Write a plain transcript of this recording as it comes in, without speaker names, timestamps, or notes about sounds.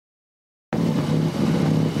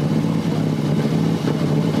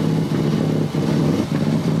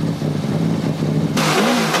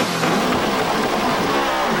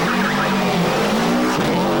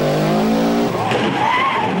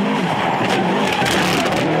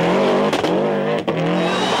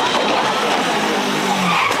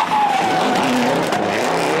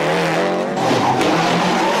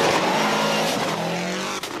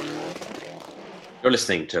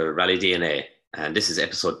listening to Rally DNA, and this is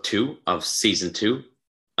episode 2 of season 2.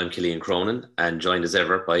 I'm Killian Cronin, and joined as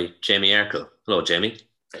ever by Jamie Erkel. Hello, Jamie.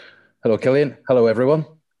 Hello, Killian. Hello, everyone.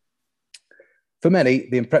 For many,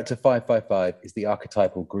 the Impreza 555 is the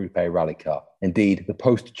archetypal Group A rally car. Indeed, the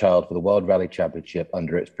poster child for the World Rally Championship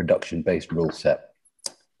under its production-based rule set.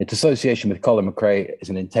 Its association with Colin McRae is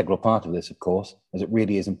an integral part of this, of course, as it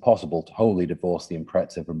really is impossible to wholly divorce the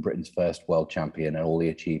Impreza from Britain's first world champion and all he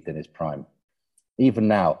achieved in his prime. Even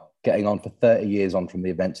now, getting on for 30 years on from the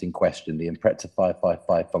events in question, the Impreza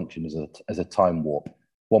 555 functions as a time warp,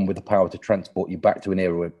 one with the power to transport you back to an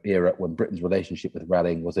era when Britain's relationship with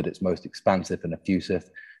rallying was at its most expansive and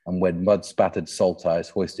effusive, and when mud-spattered saltires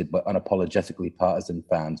hoisted by unapologetically partisan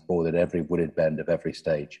fans bordered every wooded bend of every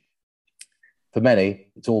stage. For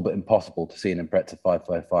many, it's all but impossible to see an Impreza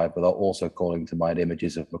 555 without also calling to mind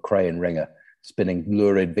images of McRae and Ringer spinning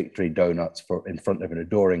lurid victory donuts in front of an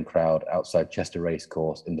adoring crowd outside Chester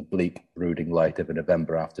Racecourse in the bleak, brooding light of a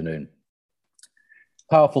November afternoon.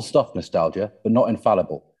 Powerful stuff, nostalgia, but not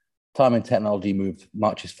infallible. Time and technology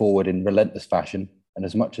marches forward in relentless fashion, and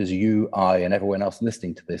as much as you, I, and everyone else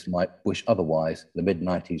listening to this might wish otherwise, the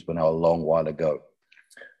mid-90s were now a long while ago.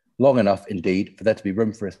 Long enough, indeed, for there to be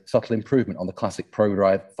room for a subtle improvement on the classic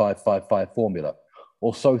ProDrive 555 formula,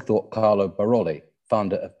 or so thought Carlo Baroli,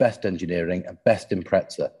 founder of Best Engineering and Best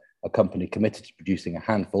Impreza, a company committed to producing a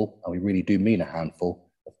handful, and we really do mean a handful,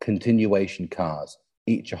 of continuation cars,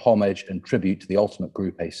 each a homage and tribute to the ultimate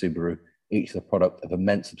Group A Subaru, each the product of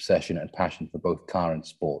immense obsession and passion for both car and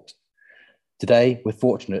sport. Today, we're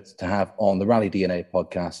fortunate to have on the Rally DNA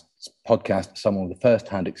podcast someone with a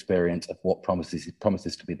first-hand experience of what promises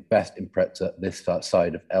to be the best Impreza this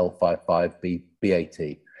side of L55 BAT,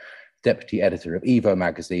 deputy editor of Evo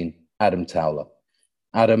magazine, Adam Towler.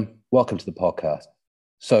 Adam, welcome to the podcast.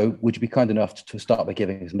 So, would you be kind enough to start by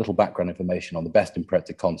giving us a little background information on the best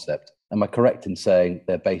Impreza concept? Am I correct in saying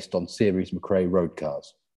they're based on Series McRae road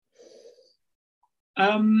cars?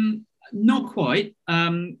 Not quite.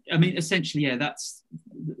 Essentially,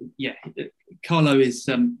 Carlo is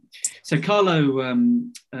Carlo,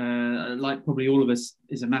 like probably all of us,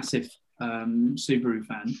 is a massive Subaru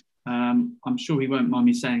fan. I'm sure he won't mind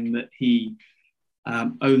me saying that he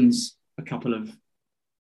owns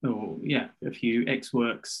a few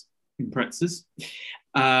X-Works Imprezas,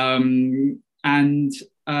 and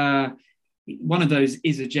one of those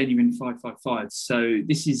is a genuine 555. So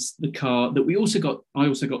this is the car that I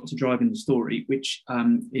also got to drive in the story, which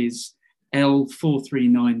is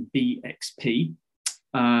L439BXP,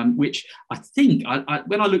 which I think,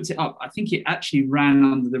 when I looked it up, I think it actually ran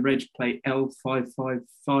under the reg plate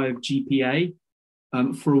L555GPA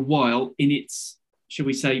for a while in its, shall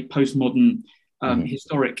we say, postmodern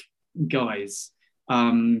historic guise.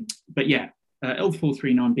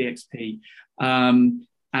 L439BXP.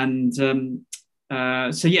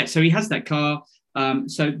 So he has that car.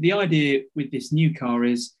 So the idea with this new car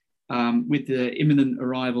is, with the imminent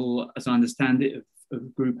arrival, as I understand it,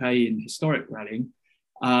 of Group A in historic rallying,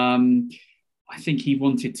 I think he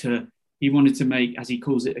wanted to make, as he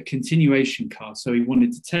calls it, a continuation car. So he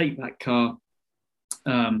wanted to take that car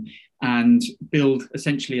and build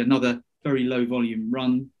essentially another very low volume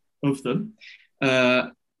run of them,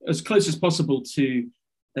 as close as possible to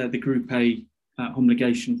the Group A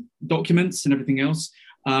homologation documents and everything else.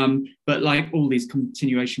 But like all these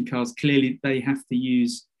continuation cars, clearly they have to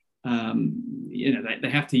use,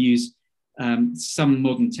 some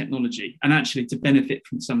modern technology, and actually to benefit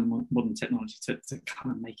from some modern technology to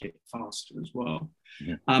kind of make it faster as well.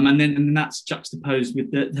 Yeah. And then that's juxtaposed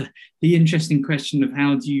with the interesting question of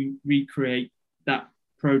how do you recreate that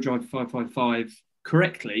ProDrive 555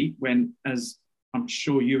 correctly when, as I'm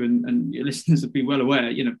sure you and your listeners would be well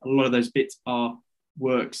aware, a lot of those bits are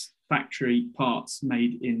works factory parts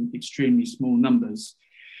made in extremely small numbers,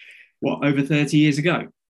 over 30 years ago.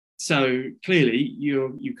 So clearly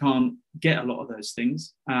you can't get a lot of those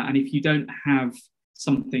things. And if you don't have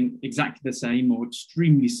something exactly the same or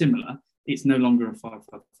extremely similar, it's no longer a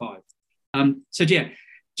 555.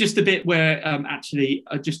 Just a bit where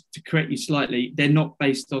just to correct you slightly, they're not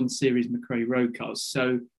based on Series McRae road cars.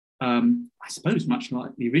 So I suppose much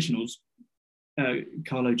like the originals,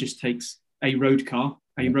 Carlo just takes a road car,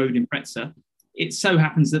 a road Impreza. It so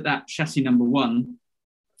happens that chassis number 1,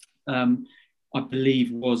 I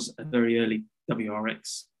believe, was a very early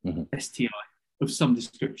WRX STI of some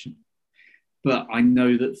description. But I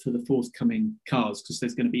know that for the forthcoming cars, because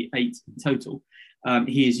there's going to be 8 in total,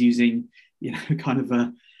 he is using, kind of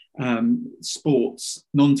a sports,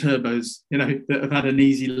 non-turbos, that have had an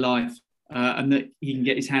easy life, and that he can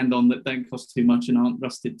get his hand on that don't cost too much and aren't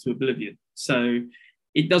rusted to oblivion. So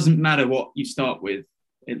it doesn't matter what you start with.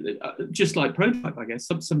 Just like prototype, I guess.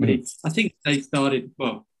 Somebody, I think they started.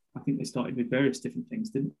 Well, I think they started with various different things,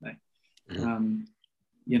 didn't they?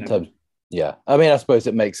 You know. Yeah, I mean, I suppose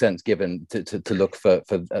it makes sense given to look for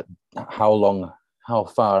how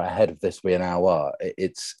far ahead of this we now are.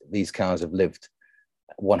 It's these cars have lived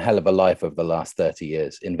one hell of a life over the last 30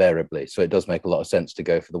 years, invariably. So it does make a lot of sense to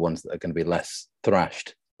go for the ones that are going to be less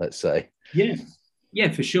thrashed, let's say.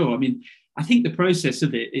 Yeah, for sure. I mean, I think the process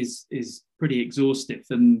of it is pretty exhaustive,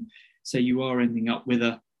 and so you are ending up with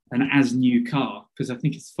an as new car, because I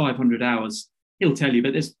think it's 500 hours. He'll tell you,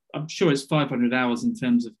 but I'm sure it's 500 hours in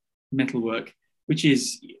terms of metalwork, which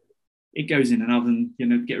is, it goes in an oven, you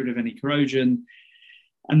know, get rid of any corrosion,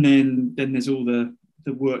 and then there's all the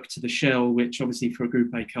work to the shell, which obviously for a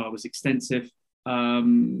Group A car was extensive,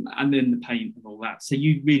 and then the paint and all that. So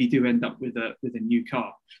you really do end up with a new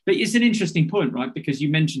car. But it's an interesting point, right? Because you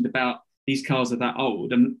mentioned about these cars are that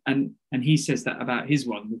old, and he says that about his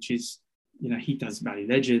one, which is, you know, he does Rally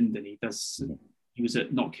Legend, and he was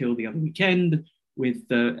at Knock Hill the other weekend with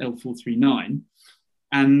the L439.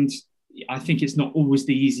 And I think it's not always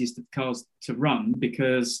the easiest of cars to run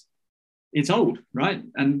because it's old, right?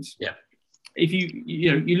 And if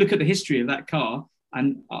you look at the history of that car,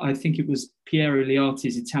 and I think it was Piero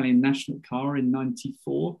Liati's Italian national car in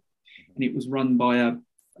 '94, and it was run by an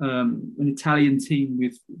Italian team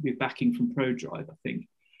with backing from ProDrive, I think,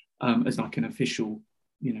 as like an official,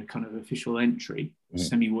 you know, kind of official entry,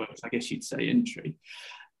 semi-works, I guess you'd say, entry.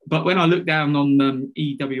 But when I looked down on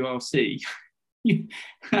EWRC,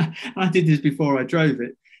 I did this before I drove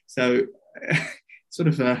it, so sort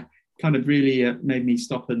of kind of really made me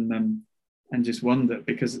stop and just wonder,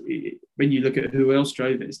 because when you look at who else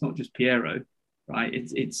drove it, it's not just Piero, right?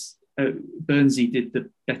 It's Bernsey did the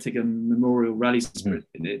Bettigan Memorial Rally Sprint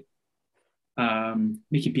in it.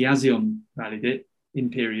 Mickey Piazion rallied it in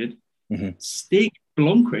period. Stig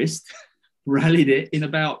Blomqvist rallied it in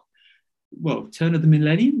about, well, turn of the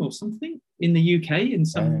millennium or something in the UK, in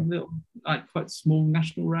some little, like, quite small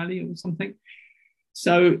national rally or something.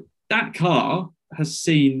 So that car has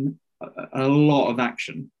seen a lot of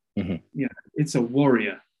action. You know, it's a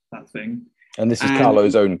warrior, that thing. And this is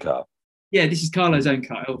Carlo's own car. Yeah, this is Carlo's own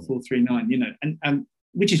car, L439, you know, and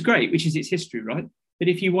which is great, which is its history, right? But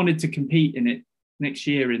if you wanted to compete in it next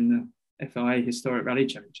year in the FIA Historic Rally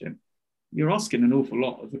Championship, you're asking an awful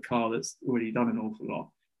lot of the car that's already done an awful lot.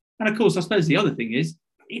 And of course, I suppose the other thing is,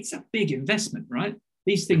 it's a big investment, right?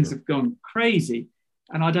 These things have gone crazy.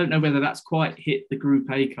 And I don't know whether that's quite hit the Group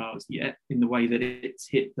A cars yet in the way that it's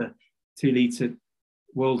hit the 2-litre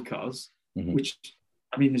world cars, which,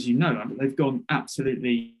 I mean, as you know, they've gone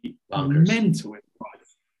absolutely mental in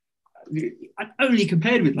price. Only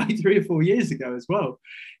compared with like 3 or 4 years ago as well,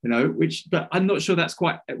 you know, but I'm not sure that's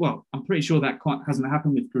quite, well, I'm pretty sure that quite hasn't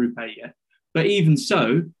happened with Group A yet. But even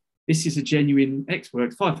so, this is a genuine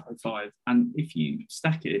X-Works 555. And if you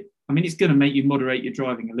stack it, I mean, it's going to make you moderate your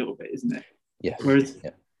driving a little bit, isn't it? Yeah. Whereas,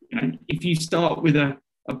 you know, if you start with a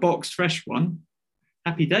box fresh one,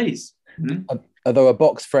 happy days. You know? Although a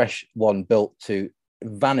box fresh one built to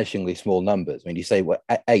vanishingly small numbers. I mean, you say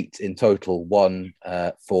 8 in total, 1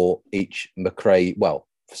 for each McRae, well,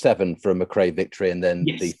 7 for a McRae victory, and then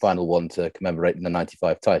the final one to commemorate the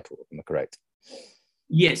 95 title, am I correct?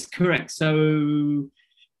 Yes, correct. So,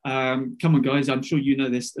 come on, guys, I'm sure you know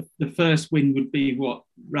this. The first win would be what?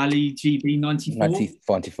 Rally GB 94?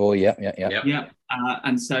 94, yeah.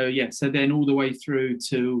 And so, so then all the way through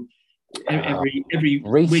to every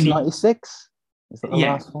Reese winning. 96? Is that the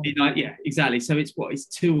last one? Yeah, exactly. So it's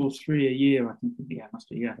 2 or 3 a year, I think. Yeah, it must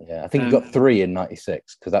be, yeah. Yeah, I think you got 3 in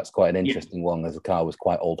 96, because that's quite an interesting one, as the car was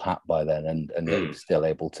quite old hat by then, and it was still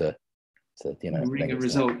able to you know, ring a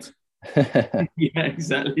result. Yeah,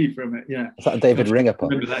 exactly, from it, yeah. Is that a David Ringer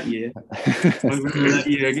pun? I remember that year.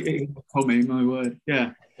 Tommy, my word,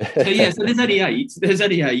 yeah. So there's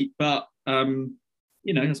only eight, but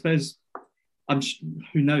you know, I suppose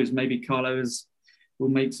who knows, maybe Carlo will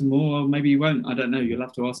make some more, or maybe he won't. I don't know. You'll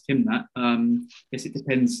have to ask him that. I guess it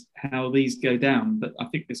depends how these go down, but I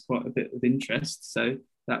think there's quite a bit of interest, so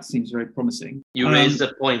that seems very promising. You raised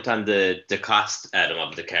a point on the cost, Adam,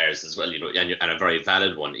 of the cars as well, you know, and a very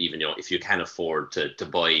valid one. Even, you know, if you can afford to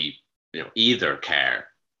buy, you know, either car,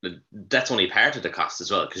 that's only part of the cost as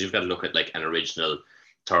well, because you've got to look at like an original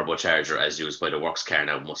turbocharger as used by the works car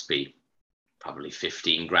now must be probably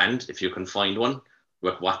 15 grand if you can find one.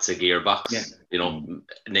 With what's a gearbox, you know,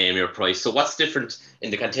 name your price. So what's different in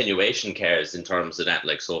the continuation cars in terms of that?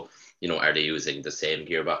 Like, so, you know, are they using the same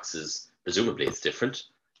gearboxes? Presumably it's different,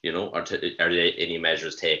 you know, or are there any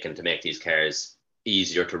measures taken to make these cars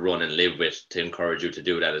easier to run and live with to encourage you to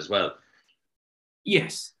do that as well?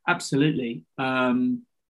 Yes, absolutely.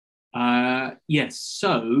 Yes.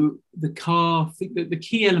 So the car, I think that the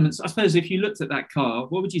key elements, I suppose, if you looked at that car,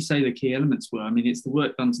 what would you say the key elements were? I mean, it's the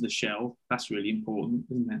work done to the shell. That's really important,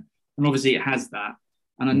 isn't it? And obviously it has that.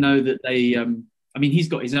 And I know that I mean, he's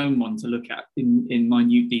got his own one to look at in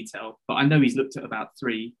minute detail, but I know he's looked at about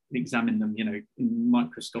three, examined them,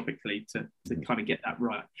 microscopically to kind of get that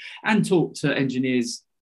right, and talked to engineers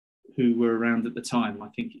who were around at the time. I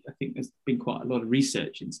think there's been quite a lot of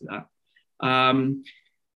research into that.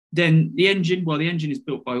 Then the engine, the engine is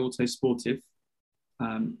built by Autosportive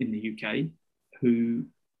in the UK, who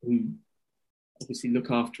obviously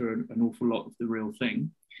look after an awful lot of the real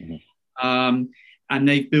thing. And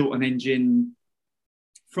they've built an engine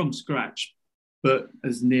from scratch, but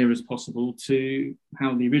as near as possible to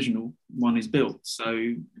how the original one is built.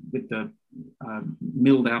 So with the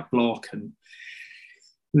milled out block and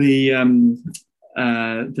the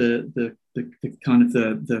kind of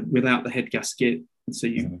the without the head gasket. And so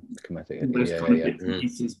you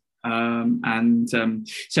pieces.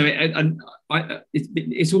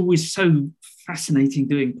 It's always so fascinating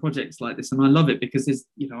doing projects like this, and I love it because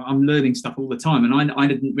I'm learning stuff all the time, and I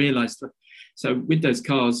didn't realize that. So with those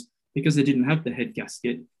cars, because they didn't have the head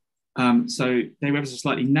gasket, so they were ever so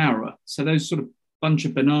slightly narrower. So those sort of bunch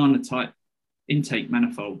of banana type intake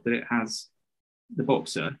manifold that it has, the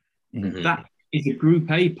Boxer, that is a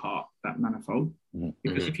Group A part, that manifold.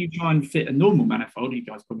 Because if you try and fit a normal manifold, you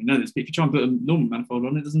guys probably know this, but if you try and put a normal manifold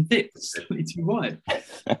on, it doesn't fit. It's slightly too wide.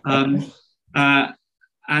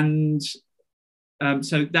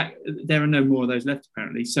 So that there are no more of those left,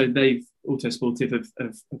 apparently. So Autosportive have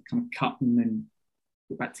kind of cut and then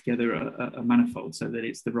put back together a manifold so that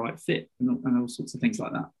it's the right fit and all sorts of things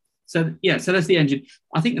like that. So so that's the engine.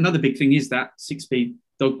 I think another big thing is that 6-speed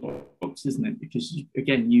dog box, isn't it? Because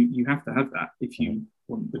you have to have that if you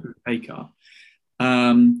want the Group A car.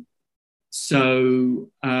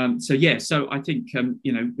 So I think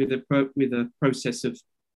with a process of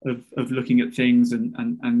looking at things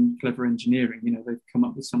and clever engineering, they've come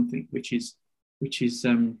up with something which is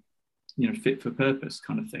fit for purpose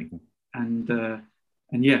kind of thing. And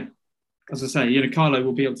yeah, as I say, Carlo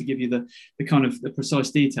will be able to give you the kind of the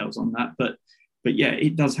precise details on that, but yeah,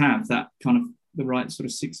 it does have that kind of the right sort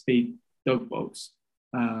of 6-speed dog box.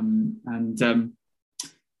 And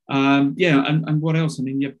what else? I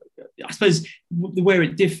mean, I suppose where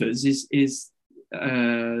it differs is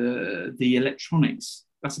the electronics.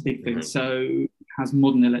 That's a big thing. So it has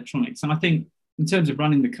modern electronics, and I think in terms of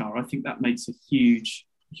running the car, I think that makes a huge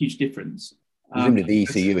difference. Presumably the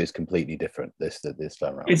ECU is completely different this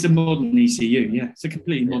time around. It's a modern ECU, yeah. It's a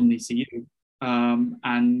completely modern ECU,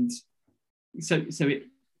 and so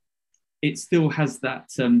it still has that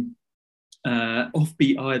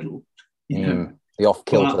offbeat idle, the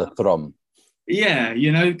off-kilter thrum. Yeah,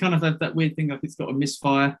 kind of that weird thing, like it's got a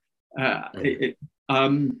misfire,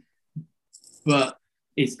 but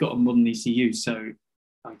it's got a modern ECU, so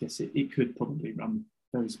I guess it could probably run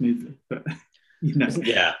very smoothly. But it's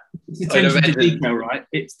attention to detail, right?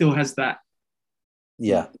 It still has that.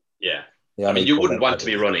 Yeah. I mean, you wouldn't want to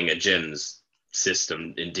be running a GEMS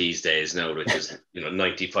system in these days now, which is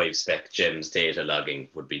 95 spec GEMS data logging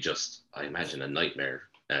would be just, I imagine, a nightmare.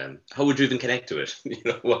 How would you even connect to it?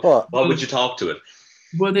 What would you talk to it?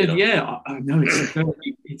 Well, then, I know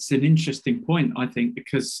it's an interesting point, I think,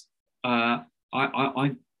 because I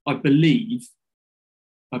believe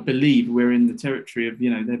we're in the territory of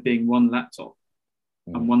there being one laptop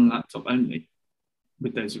and one laptop only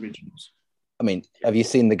with those originals. I mean, have you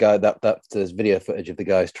seen the guy that there's video footage of the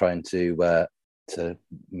guys trying to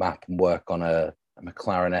map and work on a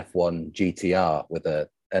McLaren F1 GTR with an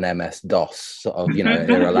MS-DOS sort of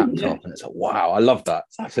era laptop, and it's like, wow, I love that.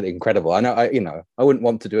 It's absolutely incredible. I know, I wouldn't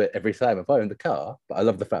want to do it every time if I owned the car, but I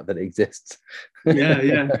love the fact that it exists.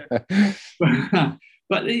 Yeah.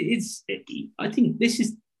 But I think this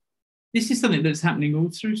is something that's happening all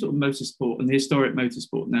through sort of motorsport and the historic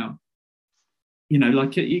motorsport now.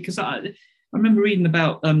 Because I remember reading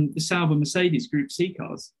about the Sauber Mercedes Group C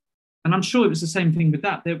cars, and I'm sure it was the same thing with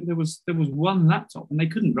that. There was one laptop, and they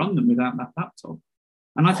couldn't run them without that laptop.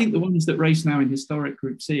 And I think the ones that race now in historic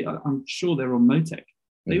Group C, I'm sure they're on Motec.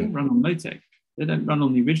 They all run on Motec. They don't run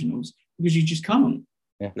on the originals because you just can't.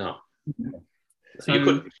 Yeah. No. So, you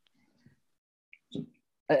could.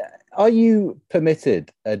 Are you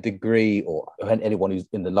permitted a degree, or anyone who's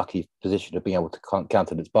in the lucky position of being able to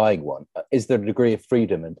counter that's buying one, is there a degree of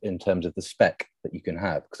freedom in terms of the spec that you can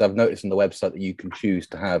have? Because I've noticed on the website that you can choose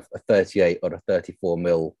to have a 38 or a 34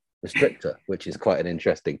 mil restrictor, which is quite an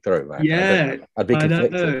interesting throw, man. Yeah, I'd be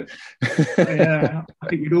conflicted. Yeah, I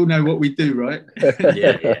think we'd all know what we do, right?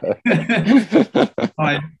 Yeah.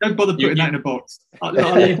 Fine. Don't bother putting that in a box. I'll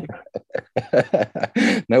leave.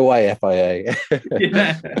 No way, FIA.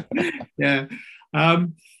 Yeah. I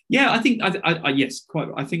think yes, quite.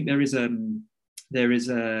 I think there is a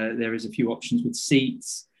few options with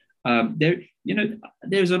seats.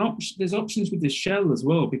 There's options with the shell as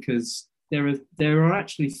well, because there are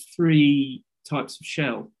actually 3 types of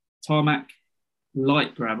shell: tarmac,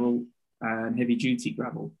 light gravel, and heavy duty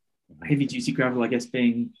gravel. Heavy duty gravel, I guess,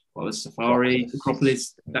 being the Safari,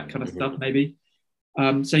 Acropolis, that kind of stuff, maybe.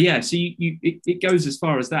 So it goes as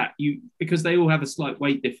far as that. Because they all have a slight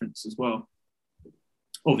weight difference as well.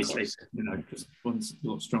 Obviously, because one's a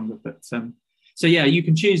lot stronger. But you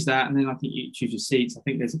can choose that, and then I think you choose your seats. I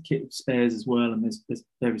think there's a kit of spares as well, and there's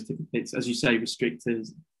various different bits, as you say,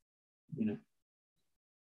 restrictors, and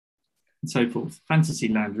so forth.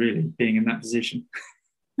 Fantasyland, really, being in that position.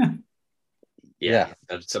 Yeah,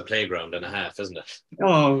 it's a playground and a half, isn't it?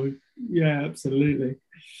 Oh, yeah, absolutely.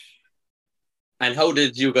 And how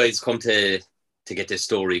did you guys come to get this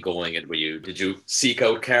story going? And did you seek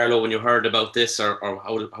out Carlo when you heard about this, or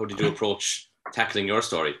how did you approach tackling your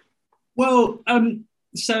story? Well,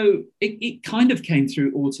 so it kind of came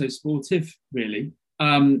through Autosportive, really.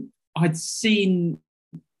 I'd seen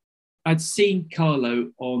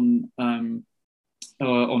Carlo on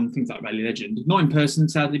things like Rally Legend, not in person,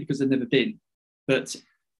 sadly, because I'd never been. But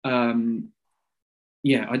I'd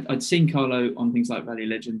seen Carlo on things like Rally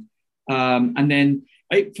Legend, and then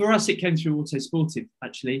for us it came through Autosportive,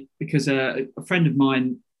 actually, because a friend of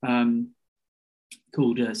mine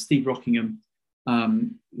called Steve Rockingham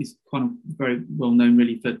is kind of very well known,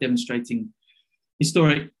 really, for demonstrating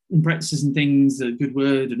historic Imprezas and things, a good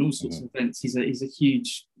word, and all sorts of events. He's a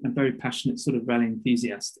huge and very passionate sort of rally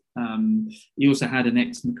enthusiast. He also had an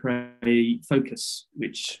ex-McRae Focus,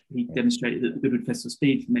 which he demonstrated at the Goodwood Festival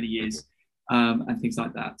Speed for many years, and things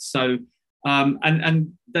like that. So,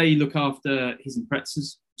 and they look after his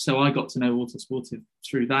Imprezas. So I got to know Autosportive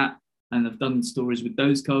through that, and I've done stories with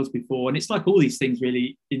those cars before. And it's like all these things,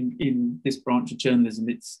 really, in this branch of journalism.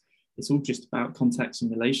 It's all just about contacts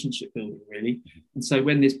and relationship building, really. And so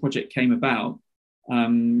when this project came about,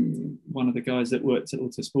 one of the guys that worked at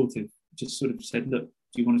Autosportive just sort of said, "Look,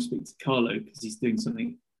 do you want to speak to Carlo? Because he's doing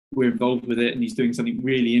something, we're involved with it, and he's doing something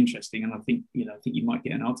really interesting. And I think you might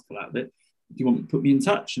get an article out of it. Do you want to put me in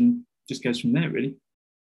touch?" And just goes from there, really.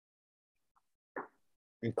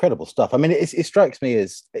 Incredible stuff. I mean, it strikes me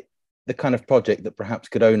as the kind of project that perhaps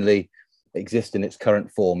could only exist in its current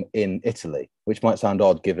form in Italy, which might sound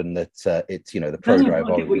odd given that it's the pro drive.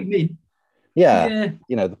 I get what you mean. Yeah.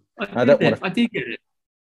 I do get it.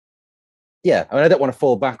 Yeah, I mean, I don't want to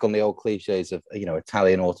fall back on the old cliches of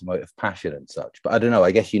Italian automotive passion and such, but I don't know. I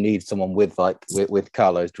guess you need someone with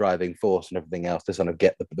Carlo's driving force and everything else to sort of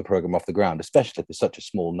get the program off the ground, especially if there's such a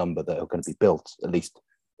small number that are going to be built, at least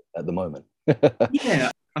at the moment. Yeah,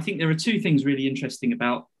 I think there are 2 things really interesting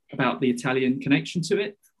about the Italian connection to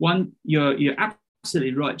it. One, you're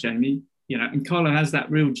absolutely right, Jamie. And Carlo has that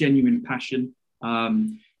real genuine passion.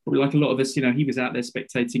 Probably like a lot of us, he was out there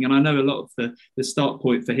spectating, and I know a lot of the start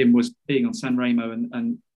point for him was being on San Remo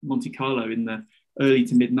and Monte Carlo in the early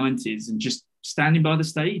to mid 90s, and just standing by the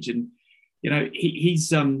stage. And he's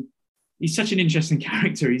such an interesting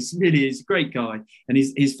character. He's a great guy, and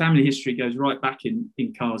his family history goes right back in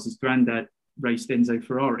cars. His granddad raced Enzo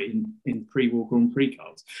Ferrari in pre-war Grand Prix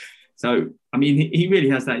cars. So, I mean, he really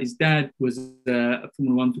has that. His dad was a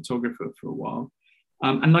Formula One photographer for a while.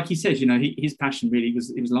 And like he says, his passion really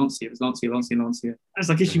was Lancia. It was Lancia. As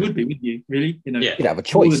I guess you would be, wouldn't you? Really? You'd have a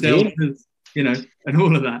choice, Deltas, and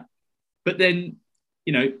all of that. But then,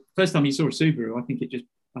 first time he saw a Subaru, I think it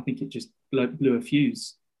just blew a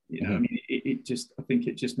fuse. I mean, I think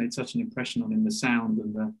it just made such an impression on him, the sound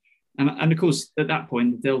and of course at that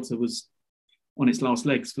point the Delta was on its last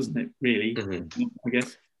legs, wasn't it? Really, I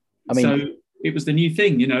guess. I mean, so it was the new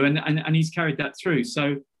thing, and he's carried that through.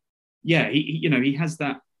 So yeah, he has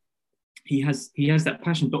that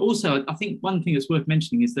passion. But also, I think one thing that's worth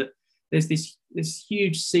mentioning is that there's this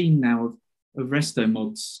huge scene now of resto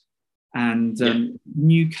mods and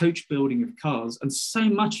new coach building of cars, and so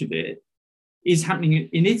much of it is happening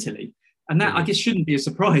in Italy. And that, I guess, shouldn't be a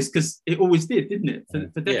surprise, because it always did, didn't it? For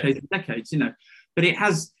decades and decades, But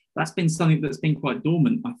that's been something that's been quite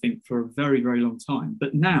dormant, I think, for a very, very long time.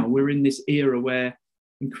 But now we're in this era where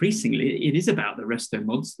increasingly it is about the resto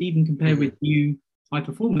mods, even compared with new high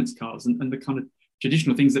performance cars and the kind of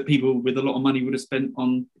traditional things that people with a lot of money would have spent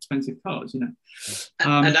on expensive cars, you know.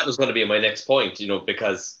 And that was going to be my next point, you know,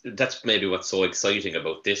 because that's maybe what's so exciting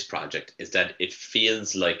about this project is that it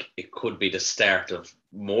feels like it could be the start of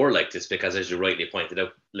more like this, because as you rightly pointed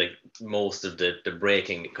out, like most of the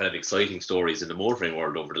breaking kind of exciting stories in the motoring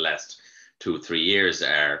world over the last 2-3 years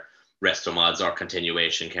are resto mods or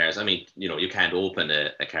continuation cars. I mean, you know, you can't open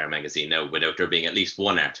a car magazine now without there being at least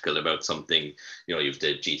one article about something. You know, you've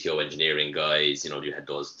the GTO engineering guys, you know, you had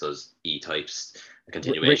those E-types,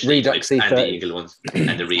 continuation Redux E-types, and the E30. Eagle ones,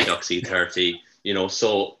 and the Redux E30, you know,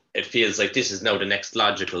 so it feels like this is now the next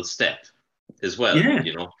logical step as well, Yeah,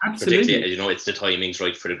 you know, absolutely. particularly, you know, it's the timing's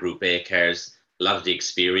right for the Group A cars. A lot of the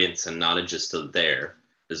experience and knowledge is still there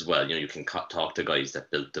as well. You know, you can talk to guys that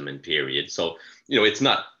built them in period. So, you know, it's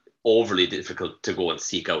not overly difficult to go and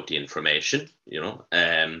seek out the information, you know,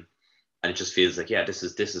 and it just feels like, yeah, this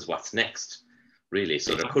is what's next, really.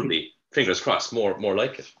 So there could be, fingers crossed, more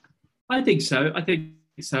like it. I think so. I think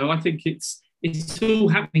it's all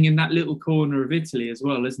happening in that little corner of Italy as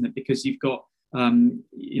well, isn't it? Because you've got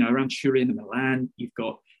you know, around Turin and Milan, you've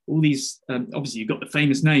got all these. Obviously, you've got the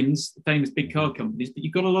famous names, the famous big car companies, but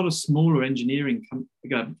you've got a lot of smaller engineering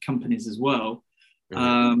companies as well.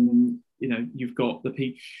 You know, you've got the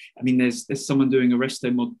people. I mean, there's someone doing a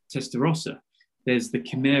resto mod Testarossa. There's the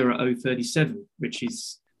Chimera 037, which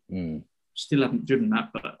is still haven't driven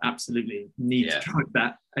that, but absolutely need to drive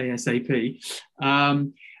that ASAP.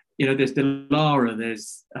 You know, there's the Lara.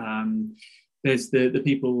 There's the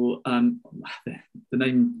people. The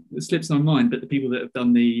name slips my mind, but the people that have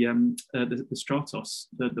done the Stratos,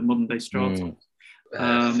 the modern day Stratos.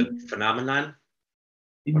 Phenomenon.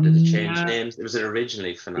 Or did it change names? It was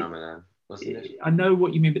originally Phenomenon, wasn't it? I know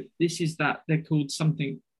what you mean, but this is that they're called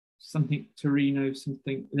something Torino,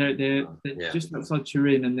 something. They're just outside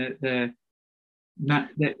Turin, and they're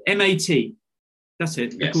MAT. That's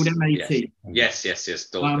it. They're called MAT. Yes. Those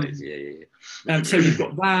guys. Yeah. So you've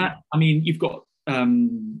got that. I mean, you've got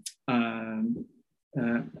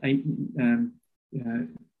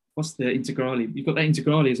what's the Integrale? You've got that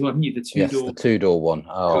Integrale as well, haven't you? The two-door. Yes, the two-door one.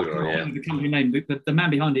 Oh, the company name. The man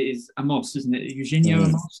behind it is Amos, isn't it? Eugenio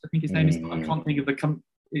Amos, I think his name is. I can't think of the company.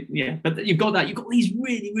 Yeah, but you've got that. You've got these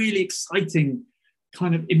really, really exciting,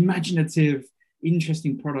 kind of imaginative,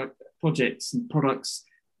 interesting projects and products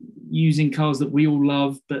using cars that we all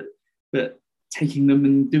love, but taking them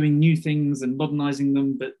and doing new things and modernizing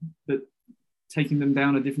them, but taking them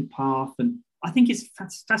down a different path. And I think it's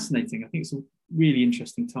fascinating. I think it's a really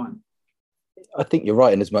interesting time. I think you're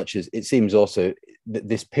right in as much as it seems also that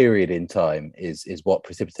this period in time is what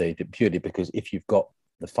precipitated it, purely because if you've got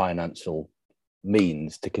the financial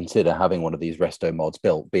means to consider having one of these resto mods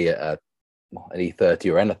built, be it an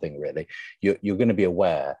E30 or anything really, you're going to be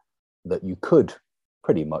aware that you could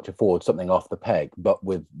pretty much afford something off the peg, but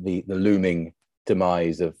with the looming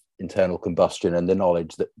demise of internal combustion and the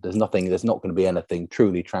knowledge that there's not going to be anything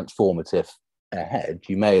truly transformative ahead,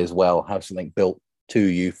 you may as well have something built to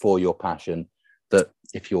you for your passion, that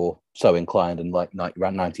if you're so inclined and like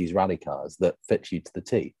 90s rally cars, that fits you to the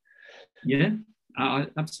T. Yeah,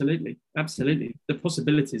 absolutely. The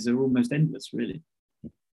possibilities are almost endless, really.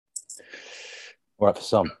 All right, for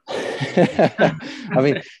some. I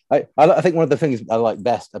mean, I think one of the things I like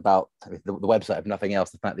best about the website, if nothing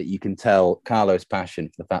else, the fact that you can tell Carlo's passion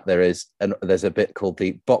for the fact there's a bit called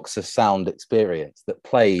the Boxer Sound Experience that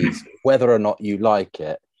plays whether or not you like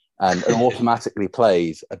it, and automatically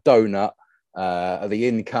plays a donut, the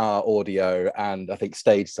in-car audio, and I think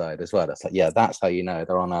stage side as well. That's like, yeah, that's how you know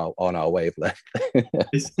they're on our wavelength.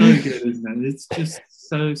 It's so good, isn't it? It's just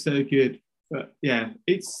so good. But yeah,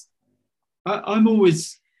 I'm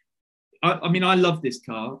always, I mean, I love this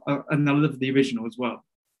car, and I love the original as well.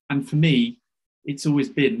 And for me, it's always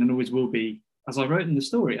been and always will be, as I wrote in the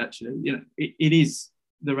story, actually, you know, it is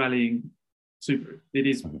the rallying Subaru. It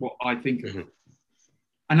is what I think of.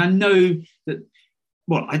 And I know that,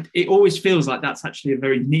 it always feels like that's actually a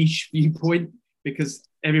very niche viewpoint, because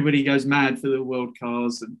everybody goes mad for the world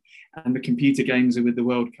cars, and the computer games are with the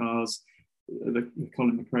world cars, the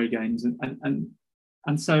Colin McRae games.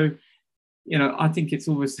 And so, you know, I think it's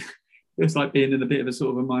always feels like being in a bit of a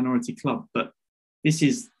sort of a minority club, but this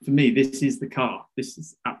is, for me, this is the car. This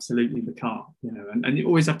is absolutely the car, you know, and you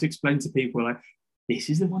always have to explain to people, like, this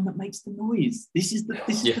is the one that makes the noise. This is the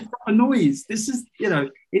proper noise. This is, you know,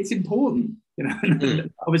 it's important, you know, and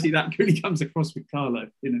obviously that really comes across with Carlo,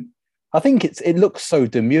 you know. I think it looks so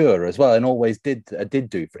demure as well, and always did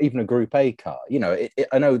do for even a Group A car. You know,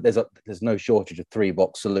 I know there's no shortage of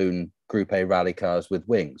 3-box saloon Group A rally cars with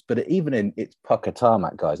wings, but even in its pucker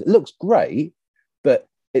tarmac guys, it looks great, but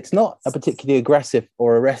it's not a particularly aggressive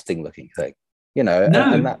or arresting looking thing. you know,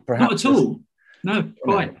 No, and that perhaps not at all. No,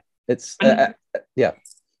 quite. You know, it's yeah.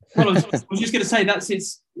 Well, I was just going to say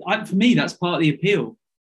for me, that's part of the appeal.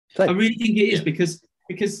 So, I really think it is because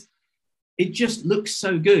it just looks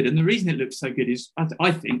so good. And the reason it looks so good is,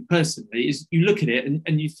 I think personally, is you look at it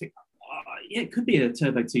and you think, yeah, it could be a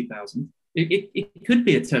Turbo 2000. It could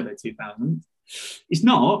be a Turbo 2000. It's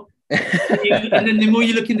not. And then the more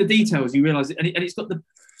you look in the details, you realise it. And it's got the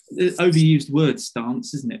overused word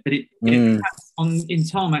stance, isn't it? But it has, in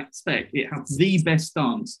tarmac spec, it has the best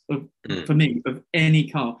stance for me of any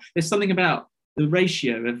car. There's something about the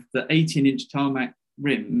ratio of the 18-inch tarmac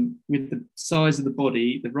rim with the size of the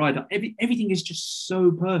body, the rider, everything is just so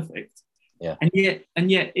perfect. Yeah. And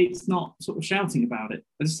yet it's not sort of shouting about it.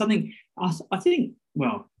 There's something, I think,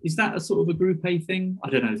 well, is that a sort of a Group A thing? I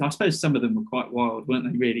don't know. I suppose some of them were quite wild,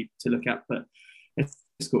 weren't they, really, to look at? But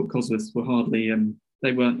Escort Cosworths were hardly,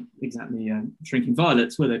 they weren't exactly shrinking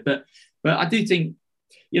violets, were they? But I do think,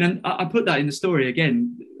 you know, I put that in the story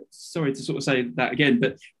again. Sorry to sort of say that again,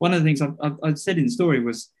 but one of the things I said in the story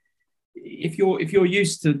was, if you're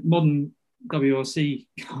used to modern WRC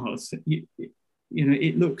cars, you know,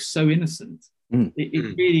 it looks so innocent.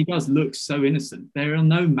 It really does look so innocent. There are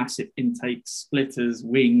no massive intakes, splitters,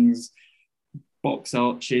 wings, box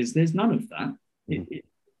arches. There's none of that.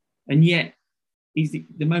 And yet,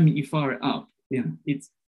 the moment you fire it up, you know, it's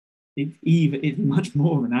much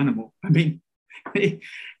more of an animal. I mean,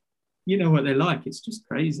 you know what they're like. It's just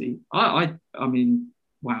crazy. I mean,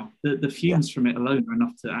 wow. The fumes from it alone are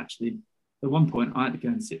enough to actually. At one point, I had to go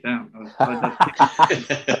and sit down.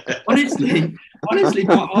 Honestly,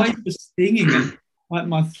 my eyes were stinging and like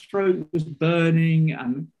my throat was burning,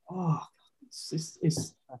 and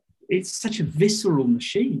it's such a visceral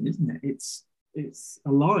machine, isn't it? It's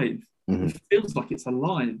alive. It feels like it's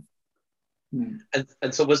alive. And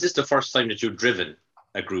so, was this the first time that you'd driven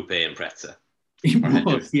a Group A Impreza? It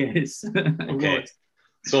was, yes. Okay. It was.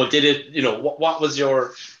 So, did it? You know, what was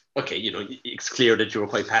your? Okay, you know, it's clear that you were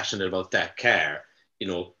quite passionate about that car. You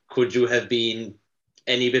know, could you have been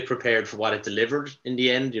any bit prepared for what it delivered in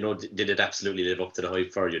the end? You know, did it absolutely live up to the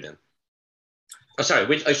hype for you then? Oh, sorry,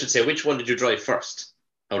 which one did you drive first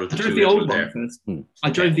out of the two? I drove the old one first. I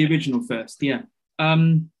drove the original first, yeah.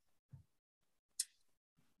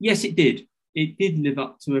 Yes, it did. It did live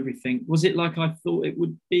up to everything. Was it like I thought it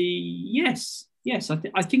would be? Yes. I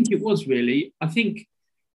think it was, really. I think...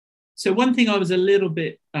 So one thing I was a little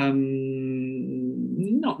bit, not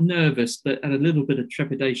nervous, but had a little bit of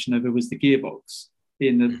trepidation over was the gearbox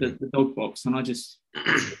in the dog box. And I just,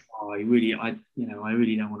 I really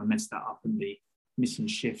don't want to mess that up and be missing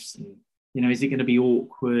shifts. And, you know, is it going to be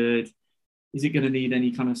awkward? Is it going to need any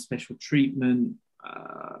kind of special treatment?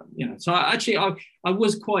 You know, so I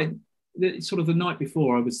was quite, sort of the night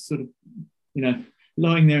before, I was sort of, you know,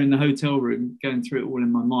 lying there in the hotel room, going through it all in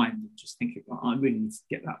my mind, and just thinking, well, I really need to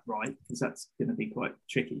get that right, because that's going to be quite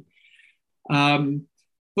tricky.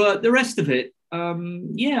 But the rest of it,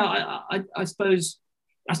 I suppose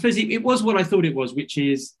it was what I thought it was, which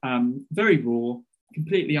is very raw,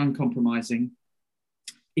 completely uncompromising,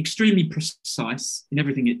 extremely precise in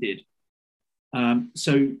everything it did.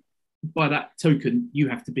 So by that token, you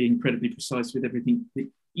have to be incredibly precise with everything that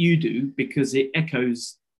you do, because it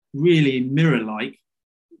echoes really mirror-like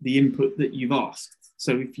the input that you've asked.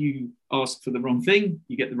 So if you ask for the wrong thing,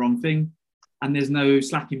 you get the wrong thing, and there's no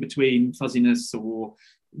slack in between, fuzziness or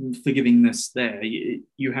forgivingness there.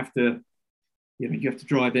 You have to, you know, you have to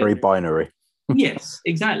drive it. Very binary. Yes,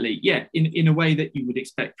 exactly. Yeah, in a way that you would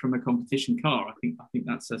expect from a competition car. I think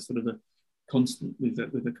that's a sort of a constant with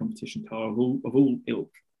a competition car of all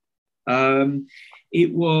ilk.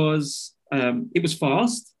 It was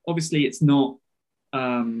fast. Obviously, it's not,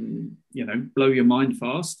 you know, blow your mind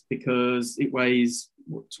fast, because it weighs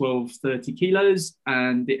 12-30 kilos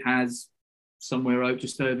and it has somewhere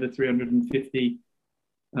just over 350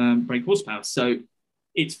 brake horsepower. So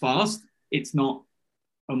it's fast. It's not,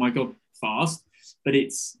 oh my God, fast, but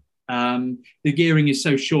it's the gearing is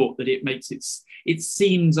so short that it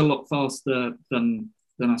seems a lot faster than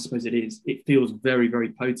I suppose it is. It feels very, very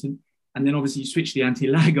potent. And then obviously you switch the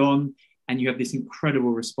anti-lag on and you have this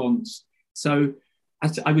incredible response. So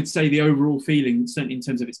I would say the overall feeling, certainly in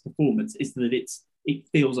terms of its performance, is that it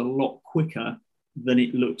feels a lot quicker than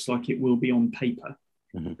it looks like it will be on paper.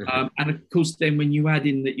 Mm-hmm. And of course, then when you add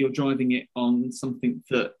in that you're driving it on something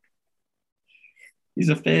that is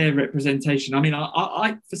a fair representation. I mean,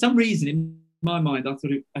 I for some reason in my mind, I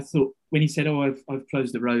thought when he said, "Oh, I've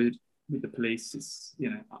closed the road with the police," it's, you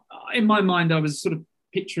know, in my mind I was sort of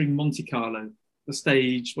picturing Monte Carlo, the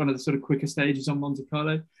stage, one of the sort of quicker stages on Monte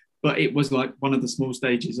Carlo. But it was like one of the small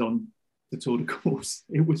stages on the Tour de Course.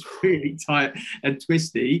 It was really tight and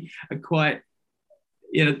twisty and quite,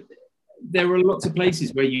 there were lots of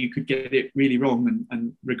places where you could get it really wrong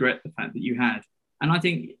and regret the fact that you had. And I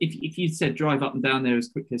think if you said drive up and down there as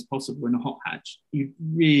quickly as possible in a hot hatch, you'd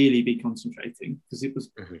really be concentrating because it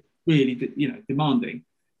was really, demanding.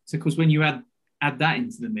 So, of course, when you add that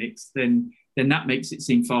into the mix, then that makes it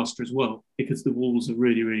seem faster as well, because the walls are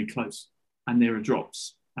really, really close and there are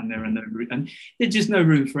drops and there's just no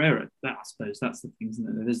room for error. I suppose that's the thing, isn't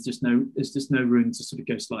it? There's just no room to sort of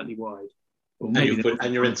go slightly wide.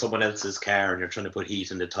 And you're in someone else's car and you're trying to put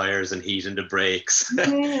heat in the tires and heat in the brakes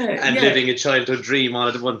and living a childhood dream all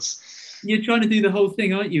at once. You're trying to do the whole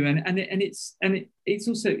thing, aren't you? And it's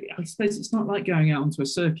also, I suppose, it's not like going out onto a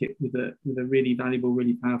circuit with a really valuable,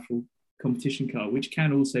 really powerful competition car, which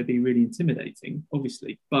can also be really intimidating,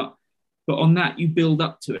 obviously. But on that, you build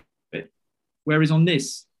up to it. Whereas on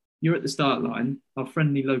this, you're at the start line, our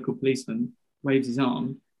friendly local policeman waves his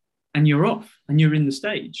arm, and you're off, and you're in the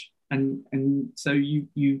stage. And so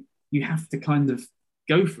you have to kind of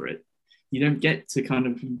go for it. You don't get to kind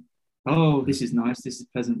of, oh, this is nice, this is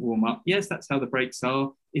pleasant warm up. Yes, that's how the brakes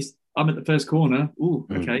are. I'm at the first corner. Oh,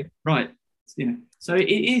 okay, right. So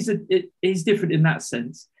it is different in that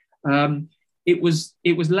sense. It was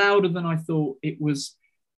louder than I thought. It was.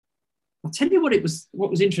 I'll tell you what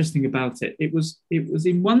was interesting about it. It was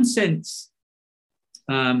in one sense,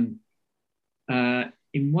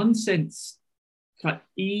 quite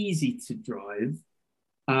easy to drive,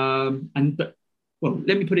 but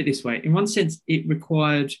let me put it this way. In one sense, it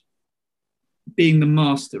required being the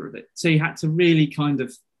master of it. So you had to really kind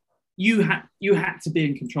of, you had to be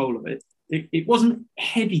in control of it. It wasn't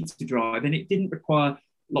heavy to drive, and it didn't require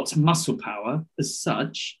lots of muscle power as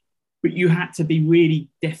such, but you had to be really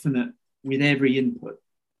definite with every input.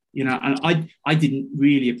 And I didn't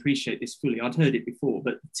really appreciate this fully. I'd heard it before,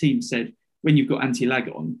 but the team said when you've got anti-lag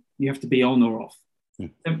on, you have to be on or off.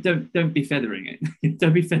 Don't be feathering it.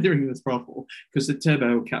 Don't be feathering the throttle, because the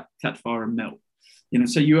turbo will catch fire and melt.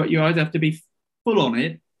 So you either have to be full on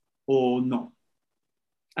it or not.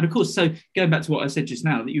 And of course, so going back to what I said just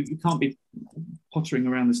now, that you can't be pottering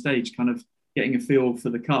around the stage, kind of getting a feel for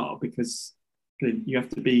the car, because you have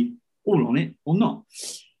to be all on it or not.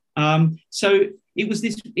 So it was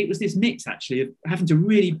this mix actually of having to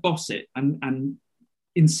really boss it and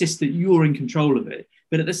insist that you're in control of it,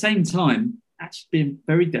 but at the same time actually being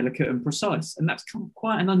very delicate and precise. And that's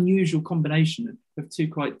quite an unusual combination of two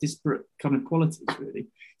quite disparate kind of qualities, really.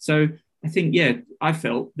 So I think, I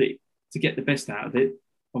felt that to get the best out of it,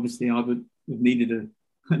 obviously I would have needed a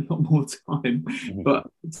lot more time,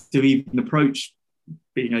 but to even approach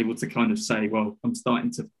being able to kind of say, well, I'm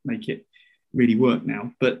starting to make it really work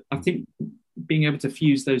now. But I think being able to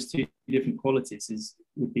fuse those two different qualities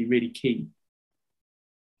would be really key.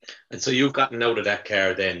 And so you've gotten out of that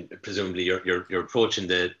car, then presumably you're approaching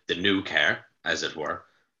the new car, as it were.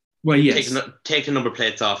 Well, yes. Take the number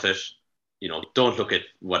plates off it. Don't look at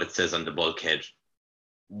what it says on the bulkhead.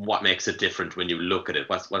 What makes it different when you look at it?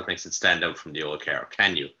 What makes it stand out from the old car?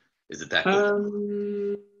 Can you? Is it that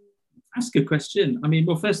good? That's a good question. I mean,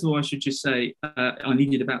 well, first of all, I should just say I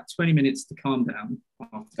needed about 20 minutes to calm down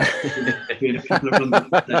after doing a couple of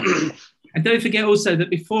runs. And don't forget also that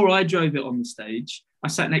before I drove it on the stage, I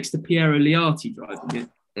sat next to Piero Liati driving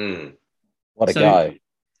it. What a guy.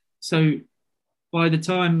 So by the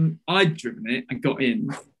time I'd driven it and got in,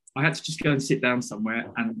 I had to just go and sit down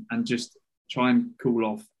somewhere and just try and cool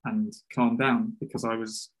off and calm down, because I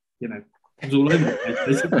was all over the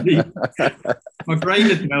place. My brain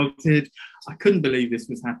had melted. I couldn't believe this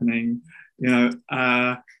was happening. It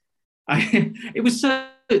was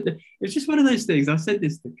just one of those things. I said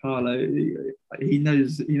this to Carlo. He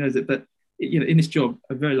knows it. But in this job,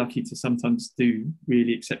 I'm very lucky to sometimes do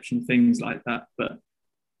really exceptional things like that. But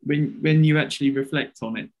when you actually reflect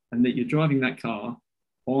on it, and that you're driving that car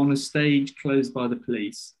on a stage closed by the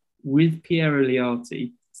police with Piero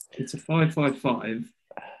Liati, it's a 555.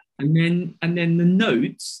 And then the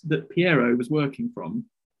notes that Piero was working from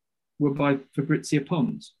were by Fabrizia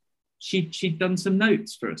Pons. She'd done some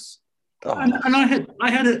notes for us. Oh. And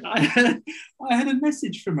I had a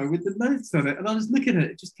message from her with the notes on it, and I was looking at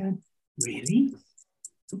it just going, really?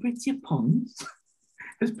 Fabrizia Pons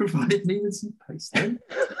has provided me with some post-it?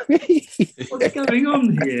 What's going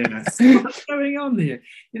on here? What's going on here?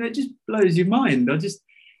 It just blows your mind.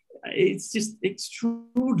 It's just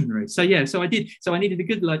extraordinary. So I did. So I needed a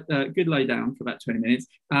good lay down for about 20 minutes,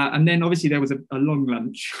 and then obviously there was a long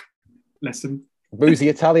lunch lesson Boozy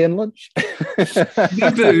Italian lunch.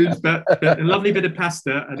 No booze, but a lovely bit of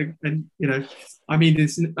pasta, and you know, I mean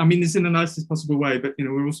this in the nicest possible way. But you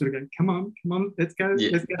know, we're all sort of going, come on, let's go,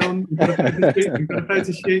 let's get on. We've got a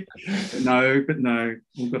photo shoot. But no,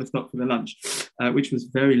 we've got to stop for the lunch, which was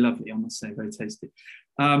very lovely, I must say, very tasty.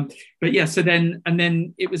 But yeah, so then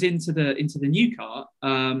it was into the new car,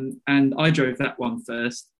 and I drove that one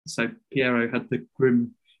first. So Piero had the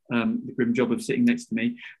grim job of sitting next to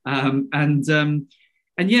me, and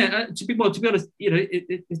yeah, to be honest, you know,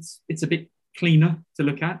 it's a bit cleaner to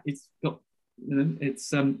look at. It's got, you know, it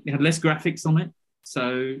had less graphics on it,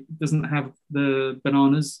 so it doesn't have the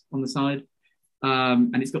bananas on the side,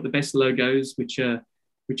 and it's got the best logos, which are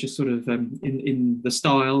sort of in the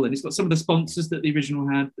style, and it's got some of the sponsors that the original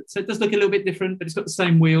had. So it does look a little bit different, but it's got the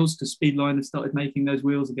same wheels because Speedline have started making those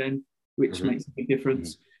wheels again, which makes a big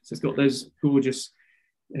difference. So it's got those gorgeous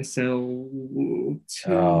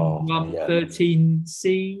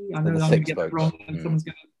SL113C. I know I'm going to get that wrong, and someone's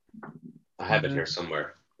going to. I have it here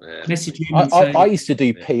somewhere. Message you. I used to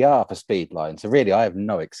do PR for Speedline, so really I have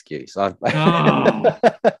no excuse. But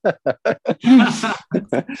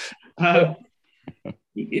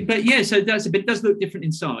yeah, so that's a bit. It does look different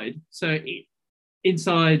inside. So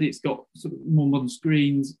inside it's got sort of more modern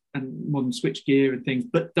screens and modern switch gear and things,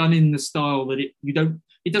 but done in the style that it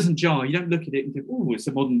doesn't jar. You don't look at it and think, oh, it's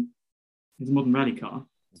a modern rally car.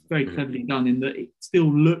 It's very cleverly done in that it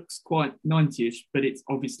still looks quite 90-ish, but it's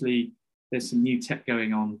obviously there's some new tech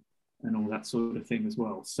going on and all that sort of thing as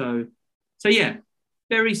well. So yeah,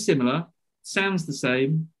 very similar. Sounds the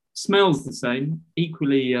same. Smells the same.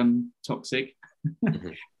 Equally toxic.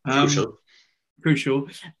 Crucial.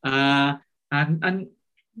 And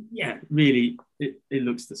yeah, really, it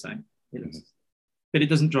looks the same. But it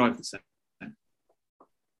doesn't drive the same.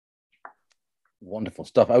 Wonderful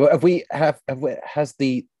stuff. Has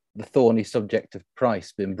the thorny subject of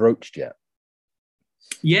price been broached yet?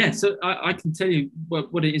 Yeah, so I can tell you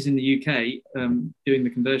what it is in the UK. Doing the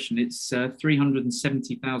conversion, it's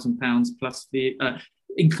 £370,000 plus the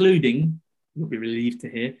including. You'll be relieved to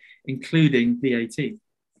hear, including VAT.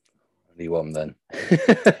 Only one then.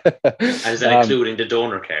 And is that including the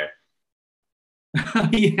donor care?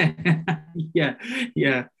 Yeah.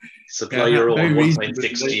 Supply your own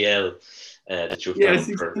 1.6 GL that you've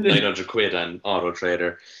done for 900 quid on Auto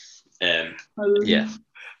Trader. I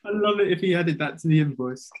love it if he added that to the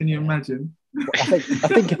invoice. Can you imagine? I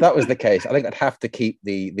think if that was the case, I think I'd have to keep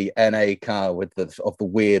the NA car with the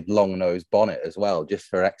weird long nose bonnet as well, just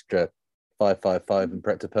for extra 555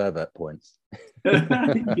 Impreza pervert points.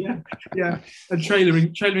 yeah, and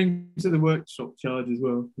trailering to the workshop charge as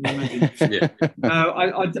well. Can you imagine?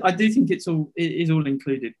 I do think it is all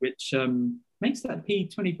included, which makes that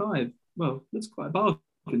P25. Well, that's quite a bargain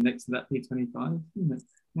next to that P25, isn't it?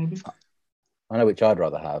 Maybe. I know which I'd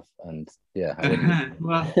rather have, and yeah.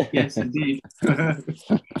 Well, yes, indeed.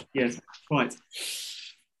 Yes, quite.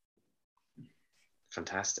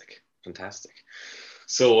 Fantastic.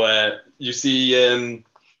 So you see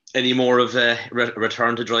any more of a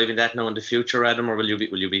return to driving that now in the future, Adam, or will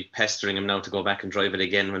you be pestering him now to go back and drive it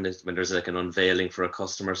again when there's like an unveiling for a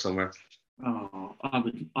customer somewhere? Oh,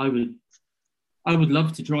 I would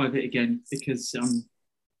love to drive it again because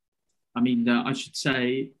I should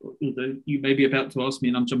say, although you may be about to ask me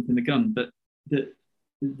and I'm jumping the gun, but the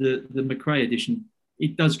McRae edition,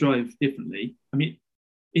 it does drive differently. I mean,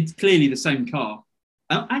 it's clearly the same car.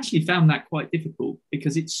 I actually found that quite difficult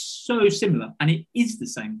because it's so similar and it is the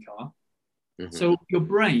same car. Mm-hmm. So your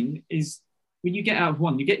brain is, when you get out of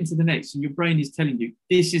one, you get into the next and your brain is telling you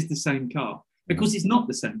this is the same car because it's not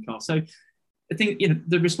the same car. So I think,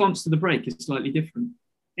 the response to the brake is slightly different.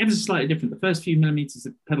 Ever so slightly different. The first few millimeters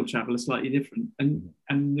of pedal travel are slightly different, and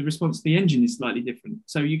the response to the engine is slightly different.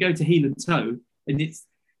 So you go to heel and toe, and it's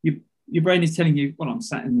your brain is telling you, well, I'm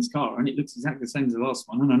sat in this car, and it looks exactly the same as the last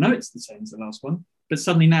one, and I know it's the same as the last one. But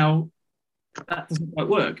suddenly now, that doesn't quite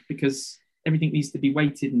work because everything needs to be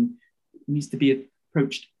weighted and needs to be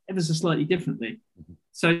approached ever so slightly differently.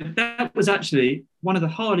 So that was actually one of the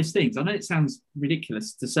hardest things. I know it sounds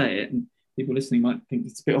ridiculous to say it, and people listening might think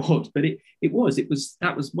it's a bit odd, but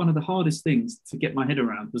that was one of the hardest things to get my head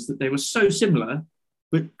around, was that they were so similar,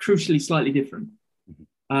 but crucially slightly different.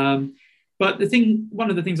 But one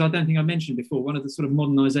of the things I don't think I mentioned before, one of the sort of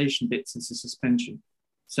modernization bits is the suspension.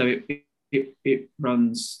 So it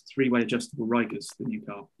runs 3-way adjustable Rigers, the new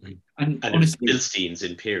car. And honestly, Bilstein's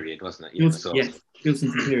in period, wasn't it? Yes,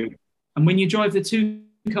 Bilstein's in period. And when you drive the two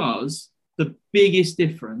cars, the biggest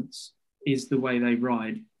difference is the way they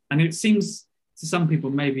ride. And it seems to some people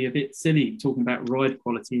maybe a bit silly talking about ride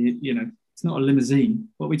quality. It's not a limousine.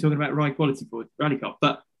 What are we talking about ride quality for? Rally car.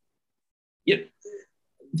 But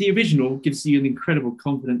the original gives you an incredible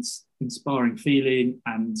confidence, inspiring feeling,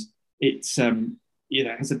 and it's it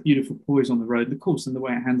has a beautiful poise on the road. The course and the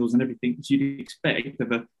way it handles and everything that you'd expect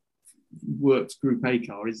of a works Group A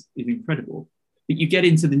car is incredible. But you get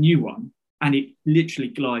into the new one and it literally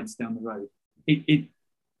glides down the road.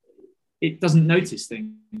 It doesn't notice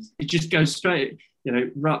things. It just goes straight,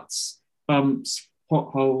 ruts, bumps,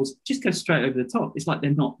 potholes, just goes straight over the top. It's like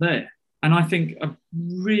they're not there. And I think a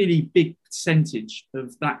really big percentage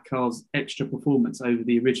of that car's extra performance over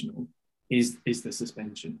the original is the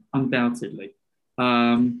suspension, undoubtedly.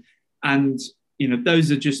 And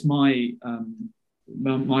those are just my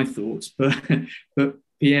thoughts. But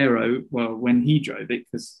Piero, well, when he drove it,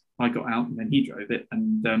 because I got out and then he drove it,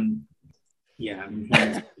 and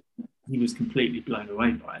he was completely blown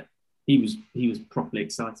away by it. He was properly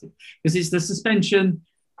excited because it's the suspension.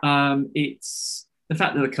 It's the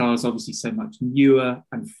fact that the car is obviously so much newer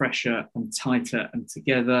and fresher and tighter and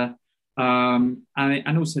together,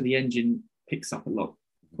 and also the engine picks up a lot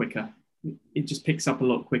quicker. It just picks up a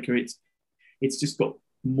lot quicker. It's just got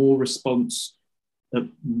more response at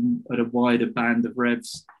a wider band of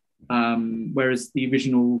revs, whereas the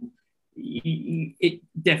original, it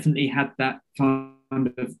definitely had that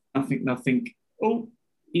kind of nothing. Oh,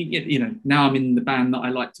 now I'm in the band that I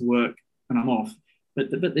like to work and I'm off.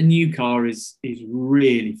 But the new car is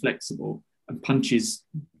really flexible and punches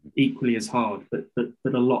equally as hard, but a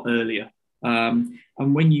lot earlier. And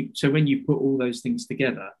when you put all those things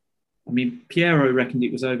together, I mean, Piero reckoned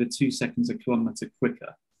it was over 2 seconds a kilometre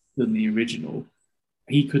quicker than the original.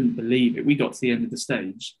 He couldn't believe it. We got to the end of the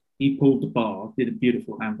stage. He pulled the bar, did a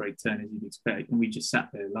beautiful handbrake turn as you'd expect, and we just sat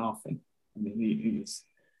there laughing. I mean,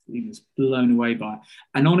 he was blown away by it.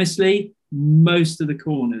 And honestly, most of the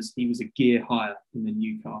corners, he was a gear higher than the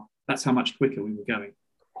new car. That's how much quicker we were going.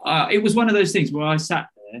 It was one of those things where I sat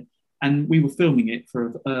there and we were filming it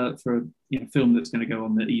for a film that's going to go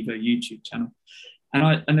on the Evo YouTube channel.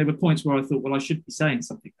 And there were points where I thought, well, I should be saying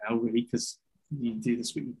something now, really, because you do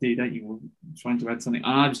this what you do, don't you? Or trying to add something.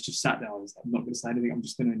 And I was just sat there. I'm not going to say anything. I'm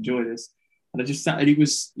just going to enjoy this. And I just sat, and it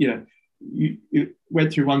was, you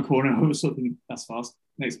went through one corner. And I was sort of thinking, that's fast.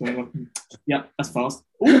 Next one, yeah, that's fast.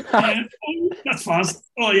 Oh, yeah, that's fast.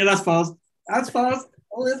 Oh, yeah, that's fast. That's fast.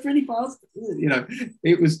 Oh, that's really fast.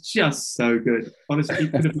 It was just so good. Honestly,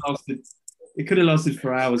 it could have lasted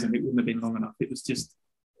for hours, and it wouldn't have been long enough. It was just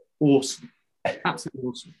awesome. Absolutely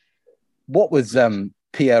awesome. What was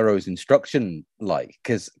Piero's instruction like?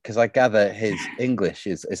 Because I gather his English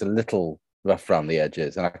is a little rough around the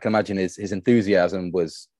edges, and I can imagine his enthusiasm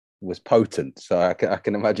was potent. So I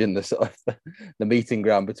can imagine the sort of the meeting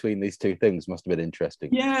ground between these two things must have been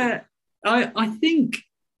interesting. Yeah, I think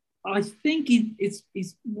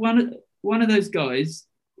he's one of those guys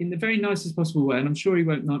in the very nicest possible way, and I'm sure he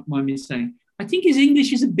won't not mind me saying. I think his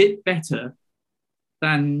English is a bit better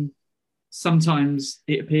than sometimes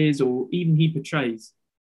it appears, or even he portrays.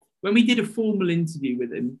 When we did a formal interview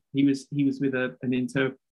with him, he was with an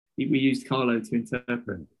interpreter. We used Carlo to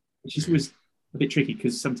interpret, which was a bit tricky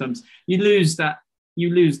because sometimes you lose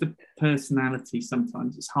the personality.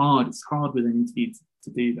 Sometimes it's hard with an interview to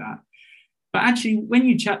do that. But actually, when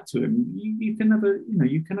you chat to him, you can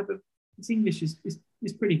have his English is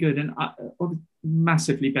pretty good and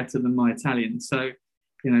massively better than my Italian. So,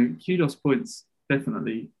 kudos points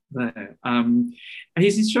definitely there.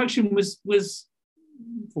 His instruction was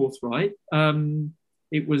forthright.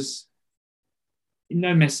 It was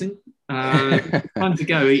no messing. Time to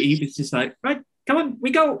go. He was just like, right, come on,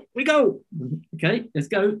 we go. Okay, let's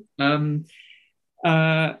go.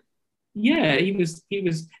 He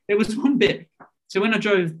was. There was one bit. So when I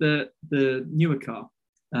drove the newer car,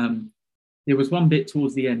 there was one bit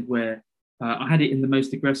towards the end where I had it in the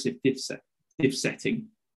most aggressive diff setting,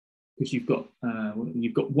 because you've got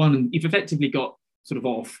one. You've effectively got sort of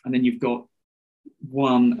off, and then you've got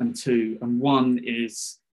 1 and 2, and 1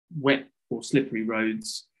 is wet or slippery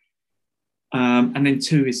roads, and then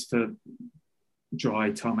 2 is for dry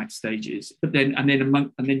tarmac stages. But then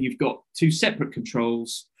you've got 2 separate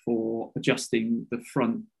controls for adjusting the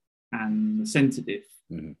front and the centre diff.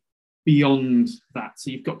 Mm-hmm. Beyond that, so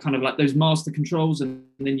you've got kind of like those master controls, and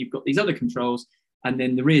then you've got these other controls, and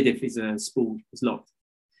then the rear diff is spooled, is locked.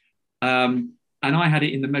 And I had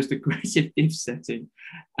it in the most aggressive diff setting,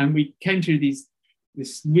 and we came through this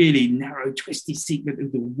really narrow, twisty seat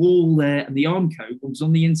with the wall there, and the arm coat was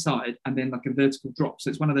on the inside, and then like a vertical drop. So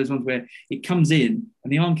it's one of those ones where it comes in,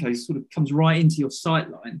 and the arm coat sort of comes right into your sight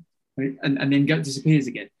line, and then disappears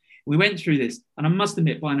again. We went through this, and I must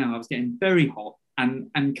admit by now I was getting very hot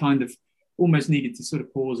and kind of almost needed to sort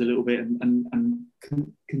of pause a little bit and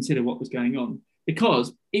consider what was going on,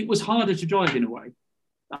 because it was harder to drive in a way.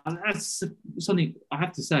 that's something I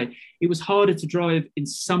have to say. It was harder to drive in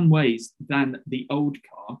some ways than the old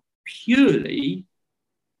car, purely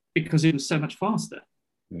because it was so much faster.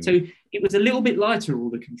 So it was a little bit lighter, all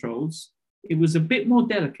the controls. It was a bit more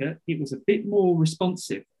delicate. It was a bit more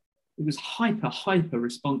responsive. It was hyper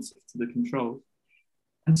responsive to the controls.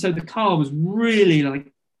 And so the car was really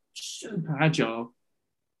like super agile.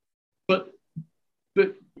 But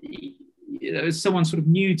as someone sort of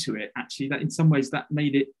new to it, actually, that in some ways that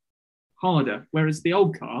made it harder. Whereas the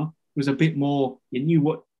old car was a bit more, you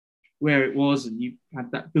knew where it was, and you had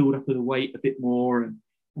that build up of the weight a bit more. And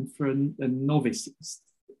for a novice, it's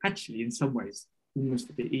actually in some ways almost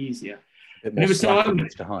a bit easier. A bit more slack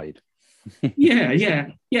to hide. yeah,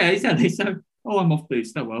 exactly. So, I'm off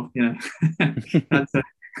boost. Oh well,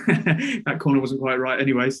 that corner wasn't quite right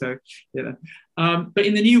anyway. So, but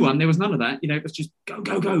in the new one, there was none of that. It was just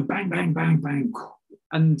go, bang, bang, bang, bang,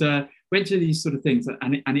 and went through these sort of things.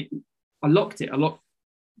 And I locked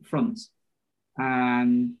fronts,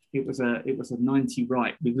 and it was a 90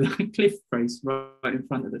 right with a cliff face right in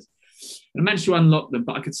front of us. And I managed to unlock them,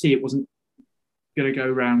 but I could see it wasn't going to go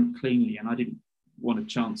around cleanly, and I didn't want to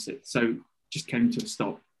chance it. So just came to a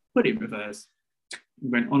stop, put it in reverse,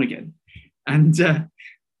 went on again. And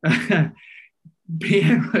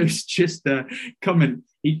Piero's just comment,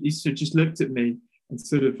 he sort of just looked at me and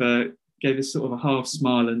sort of gave a sort of a half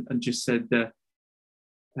smile and just said,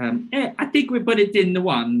 I think we put it in the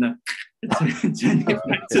one. Turning it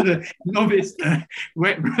back to the novice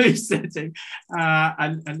wet rose setting,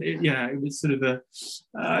 it was sort of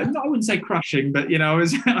I wouldn't say crushing, but I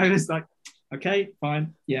was like, okay,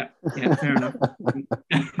 fine, yeah, fair enough.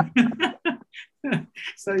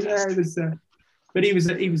 So it was, but he was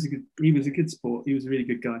a good sport. He was a really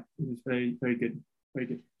good guy. He was very, very good, very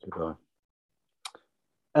good. Good guy.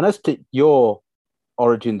 And as to your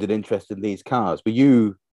origins and interest in these cars, were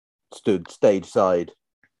you stood stage side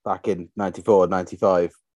back in 94,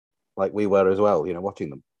 95, like we were as well, watching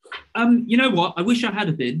them? You know what? I wish I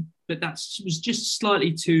had been, but that was just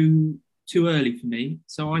slightly too early for me.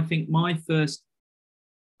 So I think my first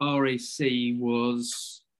RAC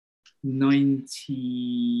was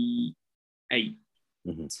 98.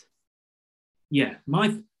 Mm-hmm.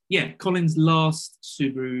 Colin's last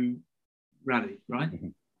Subaru rally, right? Mm-hmm.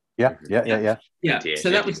 Yeah. So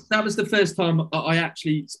that was the first time I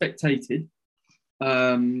actually spectated.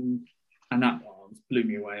 And that blew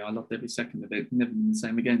me away. I loved every second of it. Never been the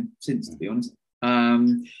same again since, to be honest.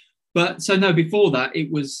 But so no, before that,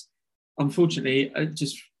 it was unfortunately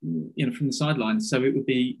just from the sidelines. So it would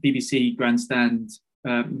be BBC Grandstand,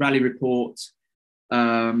 Rally Report,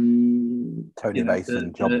 Tony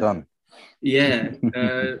Mason, job done. Yeah,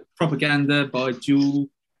 propaganda by Jewel.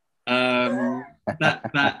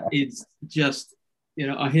 That is just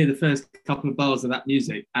I hear the first couple of bars of that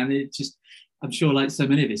music, and it just. I'm sure, like so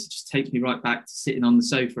many of us, it just takes me right back to sitting on the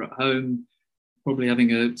sofa at home, probably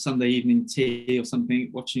having a Sunday evening tea or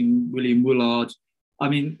something, watching William Woolard. I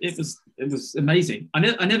mean, it was amazing. I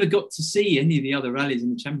never got to see any of the other rallies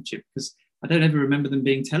in the championship because I don't ever remember them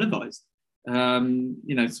being televised. When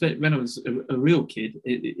I was a real kid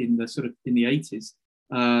in the 80s.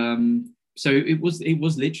 So it was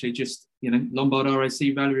literally just Lombard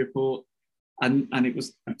RAC Rally Report. And it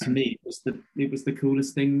was, to me, it was the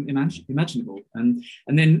coolest thing imaginable. And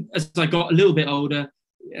then as I got a little bit older,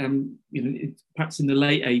 perhaps in the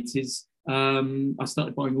late 80s, I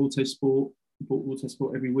started buying Autosport. Bought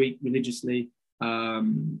Autosport every week religiously,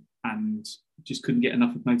 and just couldn't get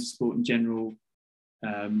enough of motorsport in general.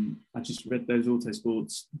 I just read those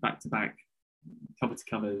Autosports back to back, cover to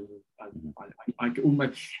cover. I could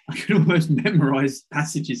almost memorize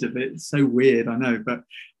passages of it. It's so weird, I know, but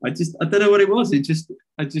I don't know what it was. I just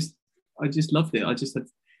loved it.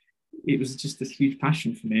 It was just a huge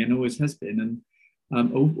passion for me and always has been,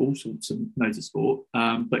 and all sorts of motorsport,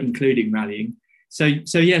 but including rallying. So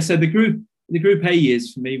the Group A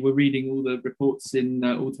years for me were reading all the reports in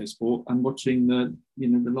Autosport and watching the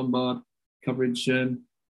Lombard coverage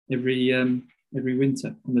every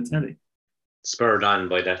winter on the telly. Spurred on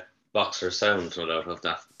by that boxer sound, no doubt, of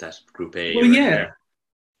that Group A. Well, yeah,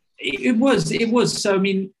 it was. So I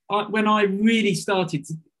mean, when I really started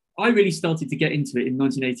to get into it in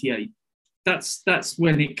 1988. That's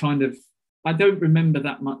when it kind of. I don't remember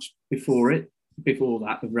that much before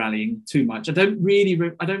that of rallying too much. I don't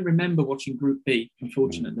remember watching Group B,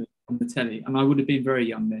 unfortunately, on the telly, and I would have been very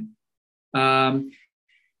young then.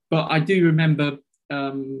 But I do remember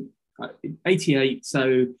 88.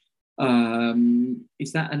 So.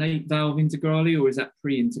 Is that an 8-valve Integrale or is that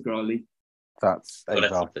pre-Integrale? That's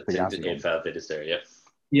 8-valve. The 8-valve bit is there, yeah.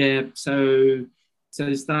 Yeah, so So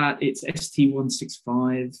it's that, it's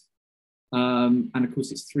ST165, and of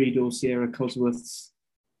course it's three-door Sierra Cosworths.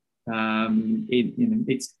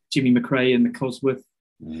 It's Jimmy McRae and the Cosworth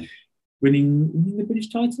winning the British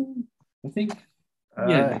title, I think.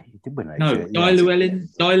 He did win No, Guy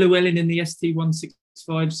Llewellyn in the ST165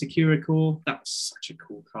 Secura Core. That was such a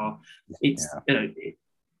cool car. It's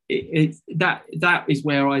that is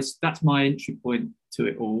where that's my entry point to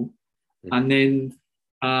it all. And then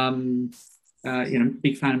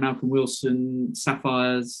big fan of Malcolm Wilson,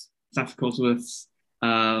 Sapphire Cosworths,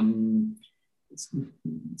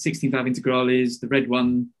 16 valve integrales, the red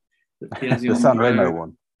one, the Sanremo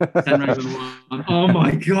one. Sanremo one. Oh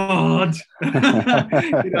my God!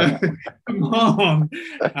 Come on.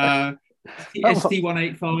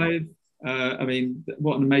 ST185. I mean,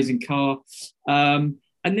 what an amazing car. And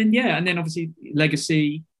then obviously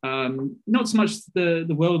Legacy. Not so much the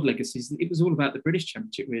world legacies. It was all about the British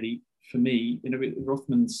Championship, really, for me.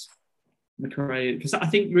 Rothman's, McRae, because I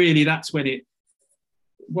think really that's when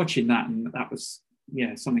watching that, and that was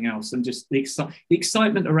something else, and just the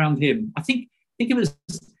excitement around him. I think it was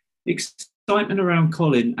the excitement around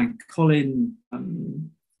Colin, and Colin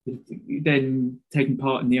then taking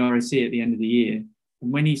part in the RAC at the end of the year,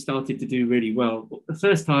 and when he started to do really well, the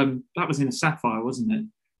first time that was in a Sapphire, wasn't it?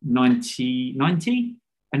 90,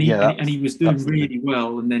 and he was doing really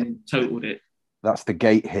well, and then totaled it. That's the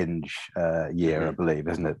gate hinge year, I believe,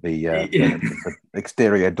 isn't it? The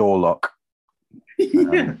exterior door lock.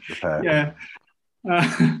 I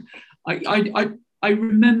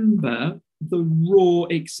remember the raw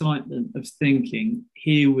excitement of thinking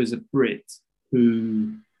here was a Brit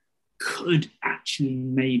who could actually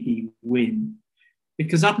maybe win,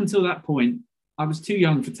 because up until that point I was too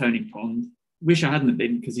young for Tony Pond. Wish I hadn't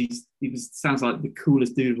been, because he sounds like the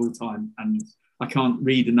coolest dude of all time, and I can't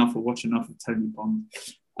read enough or watch enough of Tony Pond.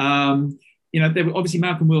 There were obviously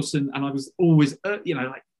Malcolm Wilson, and I was always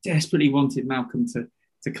desperately wanted Malcolm to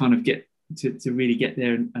kind of get to really get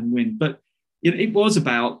there and win. But it was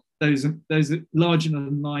about those larger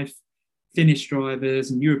than life Finnish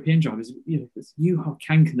drivers and European drivers. Juha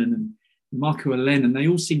Kankkunen and Marco Alen, and they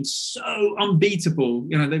all seemed so unbeatable.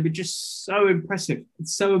 They were just so impressive.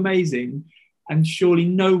 It's so amazing, and surely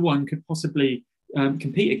no one could possibly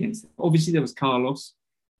compete against them. Obviously, there was Carlos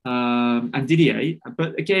and Didier,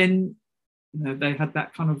 but again, they had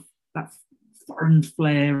that kind of that foreign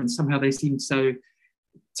flair, and somehow they seemed so.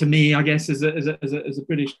 To me, I guess as a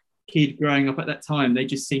British kid growing up at that time, they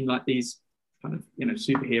just seemed like these kind of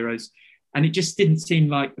superheroes, and it just didn't seem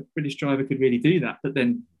like a British driver could really do that. But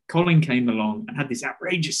then Colin came along and had this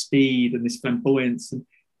outrageous speed and this flamboyance, and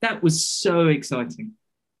that was so exciting.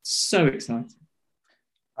 So exciting.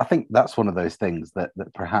 I think that's one of those things that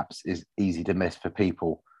perhaps is easy to miss for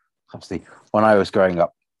people. Obviously, when I was growing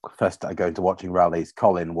up, first started going to watching rallies,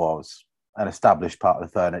 Colin was an established part of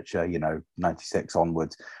the furniture, 96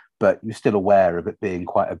 onwards, but you're still aware of it being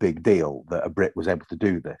quite a big deal that a Brit was able to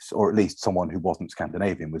do this, or at least someone who wasn't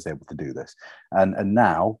Scandinavian was able to do this. And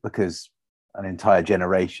now, because an entire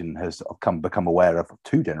generation has sort of become aware of,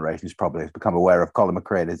 2 generations probably, has become aware of Colin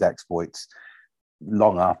McRae and his exploits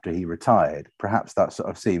long after he retired, perhaps that sort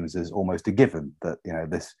of seems as almost a given that,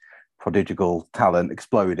 this prodigal talent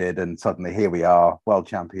exploded and suddenly here we are, world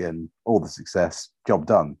champion, all the success, job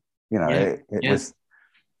done. It was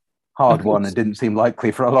hard won and didn't seem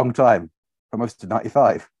likely for a long time, for most of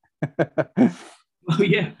 95. Oh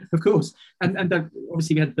yeah, of course. And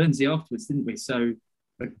obviously we had Bernsey afterwards, didn't we? So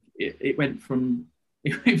it went from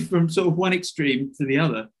sort of one extreme to the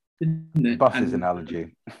other, didn't it? Buses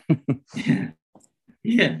analogy.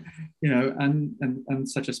 Yeah, and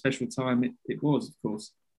such a special time it was, of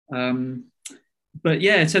course. But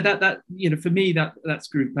yeah, so that for me that's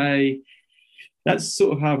Group A. That's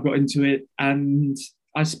sort of how I've got into it. And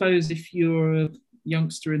I suppose if you're a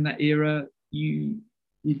youngster in that era, you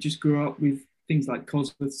just grew up with things like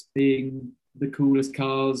Cosworths being the coolest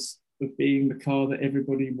cars, of being the car that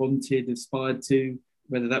everybody wanted, aspired to,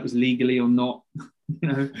 whether that was legally or not,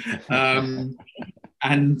 and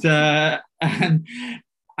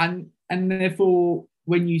therefore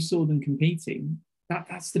when you saw them competing,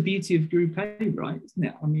 that's the beauty of Group A, right? Isn't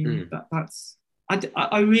it? I mean, that's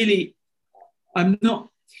I really. I'm not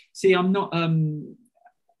so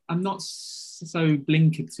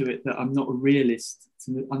blinkered to it that I'm not a realist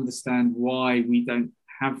to understand why we don't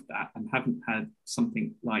have that and haven't had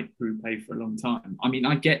something like Group A for a long time. I mean,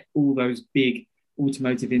 I get all those big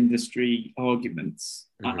automotive industry arguments.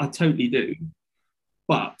 I totally do.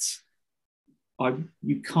 But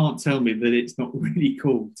you can't tell me that it's not really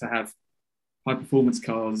cool to have high performance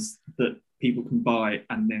cars that people can buy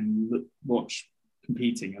and then watch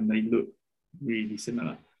competing, and they look really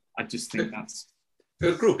similar. I just think that's...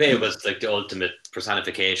 Group A was like the ultimate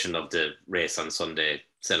personification of the race on Sunday,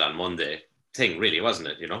 sell on Monday thing, really, wasn't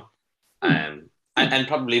it? And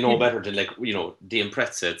probably no better than, like, the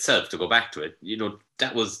Impreza itself, to go back to it.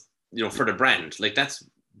 That was, for the brand. Like, that's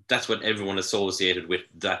what everyone associated with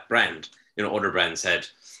that brand. Other brands had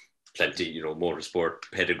plenty, motorsport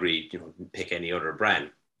pedigree. Pick any other brand,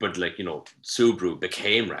 but like, Subaru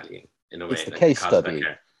became rallying in a way. It's the case study.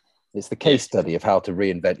 It's the case study of how to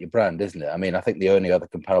reinvent your brand, isn't it? I mean, I think the only other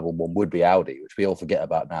comparable one would be Audi, which we all forget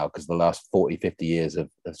about now because the last 40, 50 years of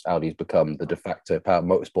Audi's become the de facto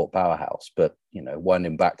motorsport powerhouse. But,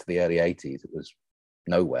 winding back to the early 80s, it was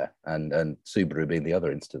nowhere. And Subaru being the other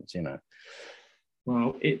instance,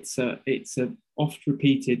 Well, it's a oft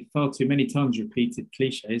repeated, far too many times repeated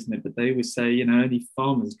cliche, isn't it? But they always say, only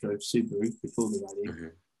farmers drove Subaru before the rally. Mm-hmm.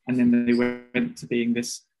 And then they went to being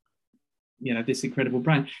this, this incredible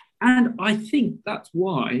brand. And I think that's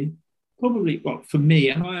why probably, well, for me,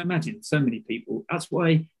 and I imagine so many people, that's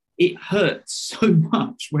why it hurts so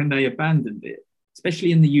much when they abandoned it,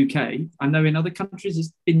 especially in the UK. I know in other countries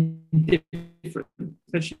it's been different,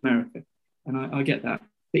 especially America. And I get that.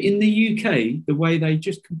 But in the UK, the way they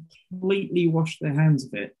just completely washed their hands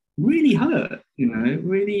of it really hurt,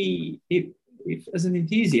 really, as an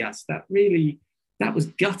enthusiast, that was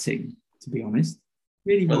gutting, to be honest.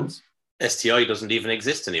 Really was. STI doesn't even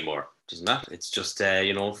exist anymore, doesn't that? It's just,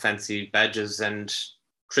 fancy badges and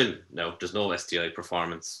trim. No, there's no STI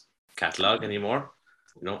performance catalogue anymore,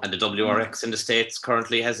 and the WRX in the States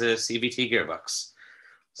currently has a CVT gearbox.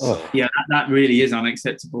 So. Yeah, that really is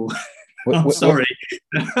unacceptable. I'm sorry.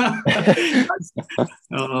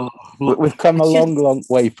 We've come a long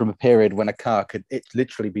way from a period when a car could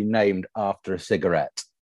literally be named after a cigarette.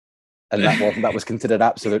 And that was considered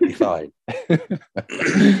absolutely fine.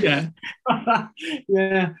 Yeah.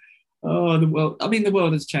 Yeah. Oh, the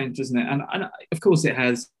world has changed, hasn't it? And of course it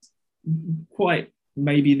has. Quite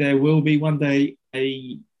maybe there will be one day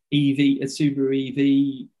a Subaru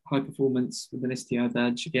EV high performance with an STI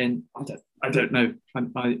badge. Again, I don't know. I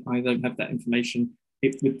don't have that information.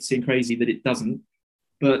 It would seem crazy that it doesn't.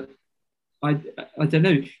 But I don't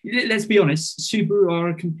know. Let's be honest, Subaru are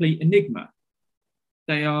a complete enigma.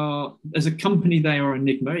 They are, as a company, they are an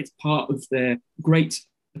enigma. It's part of their great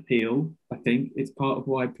appeal, I think. It's part of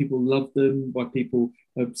why people love them, why people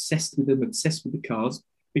are obsessed with them, obsessed with the cars.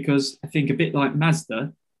 Because I think a bit like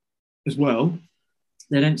Mazda as well,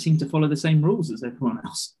 they don't seem to follow the same rules as everyone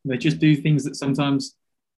else. They just do things that sometimes...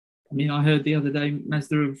 I mean, I heard the other day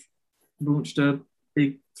Mazda have launched a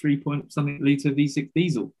big 3-point-something litre V6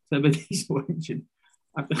 diesel, turbo diesel engine.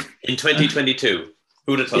 In 2022.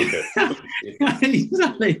 Who'd have told you?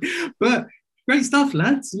 Exactly. But great stuff,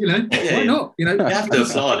 lads. Why not? You have to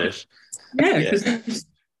applaud it. Yeah, because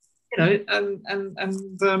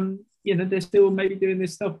they're still maybe doing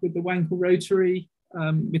this stuff with the Wankel rotary,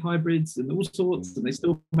 with hybrids and all sorts, and they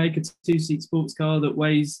still make a 2-seat sports car that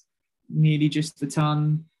weighs nearly just a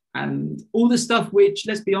ton, and all the stuff which,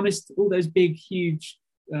 let's be honest, all those big, huge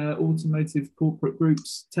automotive corporate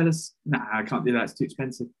groups tell us, nah, I can't do that. It's too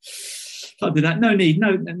expensive. Can't do that. No need.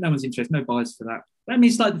 No one's interested. No buyers for that. I mean,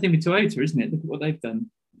 it's like the thing with Toyota, isn't it? Look at what they've done.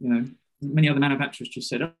 Many other manufacturers just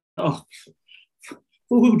said, "Oh,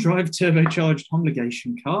 four-wheel drive turbocharged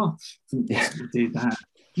homologation car. Couldn't possibly do that.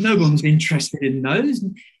 No one's interested in those.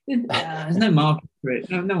 There's no market for it.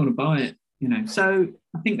 No one will buy it. So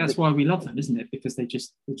I think that's why we love them, isn't it? Because they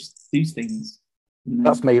just do things.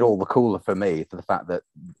 That's made all the cooler for me, for the fact that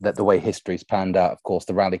the way history's panned out. Of course,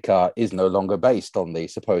 the rally car is no longer based on the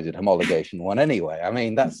supposed homologation one anyway. I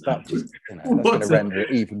mean, that's just that's going to render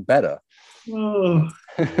it even better. Oh,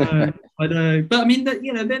 I know, but I mean,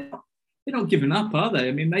 they're not giving up, are they?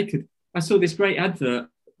 I mean, they could. I saw this great advert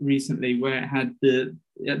recently where it had the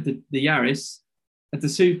Yaris, had the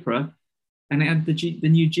Supra, and it had the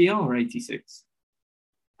new GR86,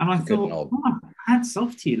 and I thought, hats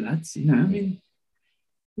off to you, lads. I mean.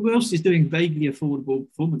 Who else is doing vaguely affordable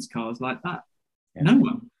performance cars like that? Yeah. No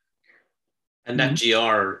one. And that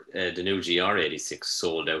the new GR86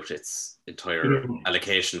 sold out its entire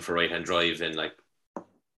allocation for right-hand drive in like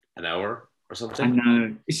an hour or something. I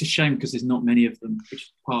know. It's a shame because there's not many of them, which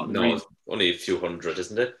is part of the reason. Only a few hundred,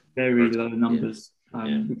 isn't it? Very low numbers,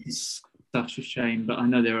 which is such a shame. But I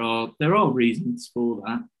know there are reasons for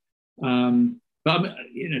that. But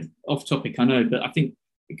off topic, I know, but I think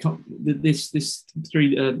this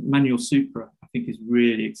manual Supra, I think, is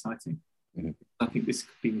really exciting. Mm-hmm. I think this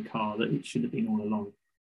could be the car that it should have been all along.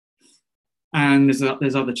 And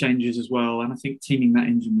there's other changes as well, and I think teaming that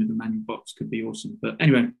engine with the manual box could be awesome. But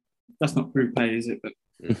anyway, that's not Group A, is it? But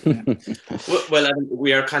yeah. Well,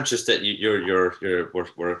 we are conscious that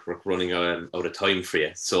we're running out of time for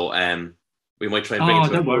you, so we might try and bring it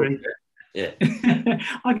to don't worry. Yeah,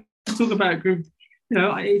 I can talk about Group.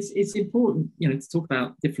 It's important, to talk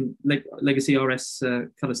about different legacy RS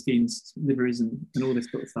colour schemes, liveries, and all this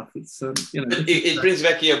sort of stuff. It's it brings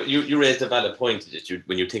back you raised a valid point that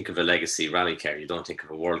when you think of a legacy rally car, you don't think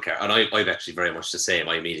of a world car, and I've actually very much the same.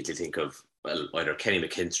 I immediately think of either Kenny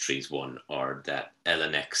McKinstry's one or that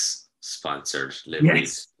LNX sponsored livery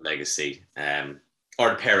legacy,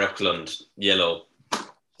 or the Per Eklund yellow.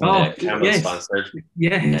 Camel sponsored.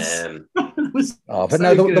 Yes. But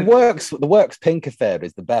no, the works pink affair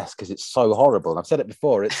is the best because it's so horrible. And I've said it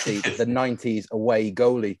before. It's the 90s away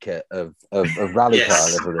goalie kit of rally car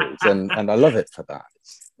liveries, and I love it for that.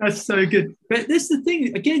 That's so good. But this is the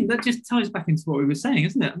thing again. That just ties back into what we were saying,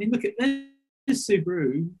 isn't it? I mean, look at this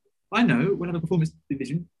Subaru. I know we'll have a performance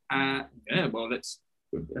division. Well, let's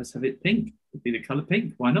have it pink. It'd be the color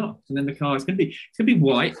pink. Why not? And then the car is going to be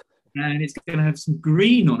white. And it's going to have some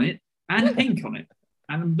green on it and pink on it.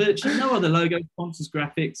 And virtually no other logo, sponsors,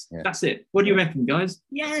 graphics. Yeah. That's it. What do you reckon, guys?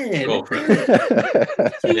 Yeah. Go for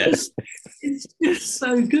it. Yes. It's just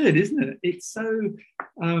so good, isn't it? It's so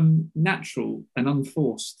natural and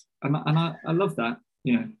unforced. And I love that.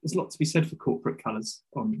 There's a lot to be said for corporate colours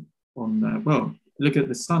on well, look at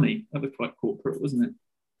the Sunny. That was quite corporate, wasn't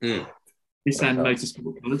it? Mm. This and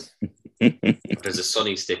motorsport colours. There's a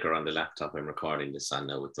Sunny sticker on the laptop I'm recording this on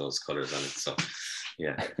now with those colours on it. So,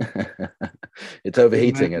 yeah. It's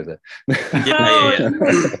overheating, is it? Yeah.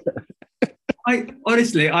 I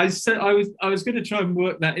honestly, I was going to try and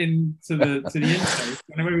work that into the intro.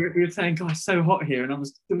 And we were saying, "God, it's so hot here," and I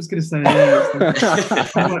was going to say,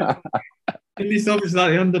 "Yeah." And this obviously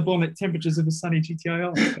like the underbonnet temperatures of a Sunny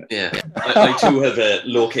GTIR. Yeah, I too have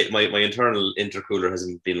located my internal intercooler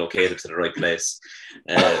hasn't been located to the right place.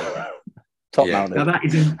 Top mounted. Now that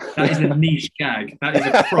is a niche gag. That is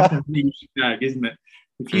a proper niche gag, isn't it?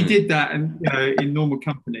 If you did that and in normal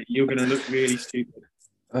company, you're going to look really stupid.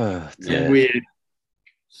 Weird.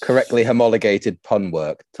 Correctly homologated pun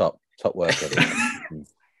work. Top work.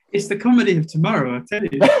 It's the comedy of tomorrow, I tell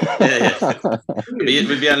you.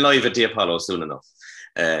 We'll be on live at the Apollo soon enough.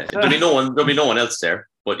 There'll be no one else there,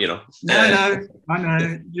 but No, I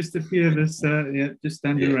know. Just a few of us, just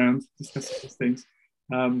standing around discussing these things.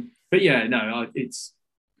 But I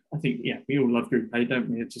think we all love Group A, don't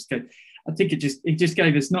we? I think it just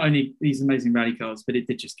gave us not only these amazing rally cars, but it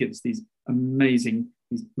did just give us these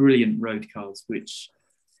brilliant road cars, which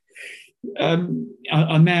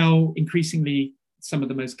are now increasingly some of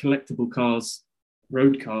the most collectible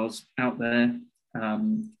road cars out there.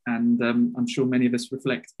 And I'm sure many of us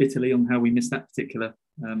reflect bitterly on how we missed that particular.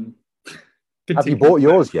 Have you bought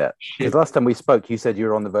yours yet? Because last time we spoke, you said you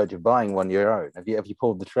were on the verge of buying one of your own. Have you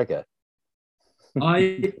pulled the trigger?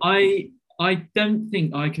 I don't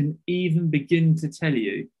think I can even begin to tell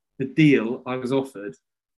you the deal I was offered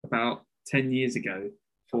about 10 years ago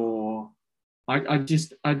for.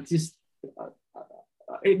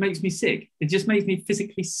 It makes me sick. It just makes me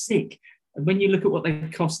physically sick. When you look at what they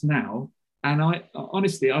cost now, and I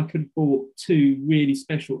honestly, I could have bought two really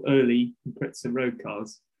special early Impreza road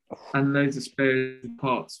cars and loads of spare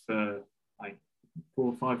parts for like 4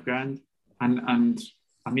 or 5 grand. And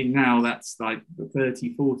I mean, now that's like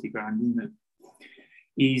 30, 40 grand, isn't it?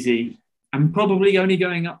 Easy. And probably only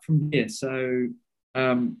going up from here. So,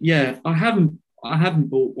 I haven't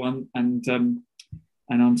bought one, and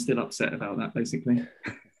I'm still upset about that, basically.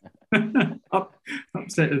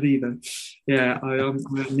 Upset of either. Yeah, I'm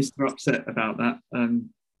Mr. Upset about that.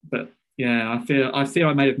 But yeah, I feel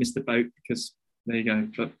I may have missed the boat because there you go.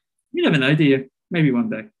 But you never know, do you? Maybe one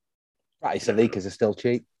day. Right, so leakers are still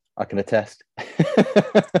cheap. I can attest.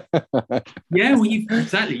 Yeah, well, you've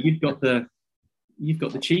got the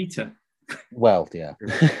cheater. Well, yeah.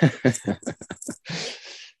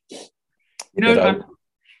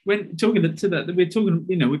 When talking to that, we're talking,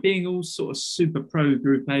 we're being all sort of super pro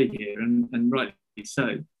Group A here, and rightly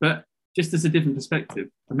so. But just as a different perspective,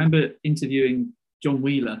 I remember interviewing John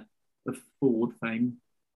Wheeler of Ford fame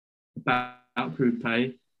about Group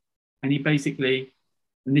A, and he basically,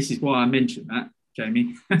 and this is why I mentioned that,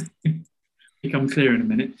 Jamie, become clear in a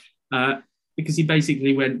minute, because he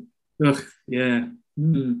basically went, ugh, yeah,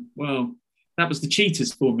 well, that was the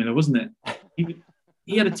cheater's formula, wasn't it?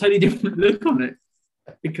 He had a totally different look on it,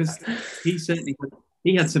 because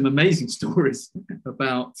he had some amazing stories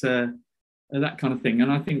about that kind of thing.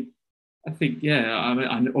 And I think, yeah, I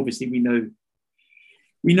mean, obviously we know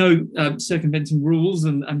we know circumventing rules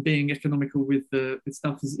and being economical with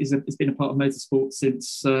stuff has been a part of motorsport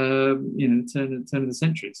since the turn of the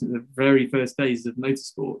century, since the very first days of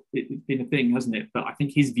motorsport. It's been a thing, hasn't it? But I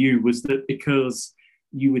think his view was that because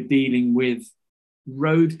you were dealing with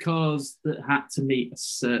road cars that had to meet a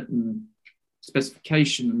certain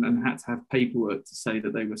specification and had to have paperwork to say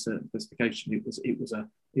that they were a certain specification, it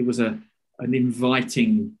was an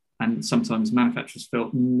inviting, and sometimes manufacturers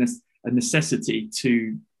felt a necessity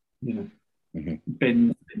to,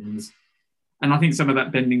 bend things. And I think some of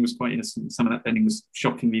that bending was quite innocent. Some of that bending was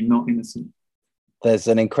shockingly not innocent. There's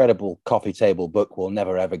an incredible coffee table book we'll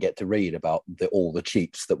never ever get to read about all the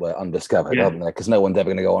cheats that were undiscovered, aren't there? Because no one's ever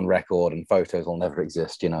going to go on record, and photos will never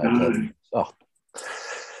exist,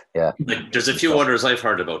 Yeah. Like, there's a few others I've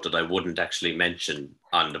heard about that I wouldn't actually mention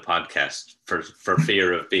on the podcast for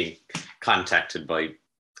fear of being contacted by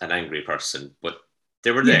an angry person, but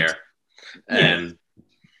they were there.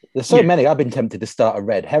 There's so many. I've been tempted to start a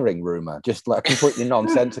red herring rumor, just like a completely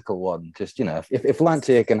nonsensical one. Just, if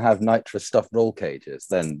Lancia can have nitrous stuffed roll cages,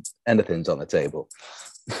 then anything's on the table.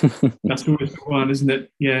 That's always the one, isn't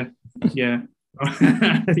it? Yeah. Yeah.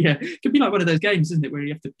 It could be like one of those games, isn't it, where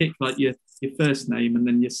you have to pick like your first name and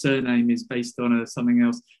then your surname is based on something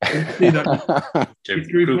else. Do that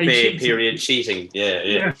Group A period cheating.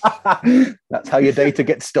 Yeah. That's how your data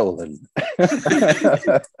gets stolen.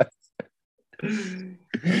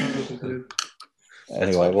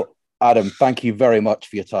 Anyway, well, Adam, thank you very much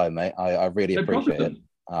for your time, mate. I really appreciate it.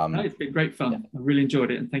 It's been great fun. I really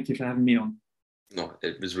enjoyed it, and thank you for having me on. No,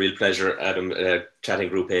 it was a real pleasure, Adam. Chatting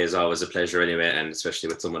Group A is always a pleasure anyway, and especially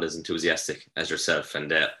with someone as enthusiastic as yourself.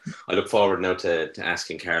 And I look forward now to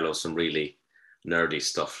asking Carlos some really nerdy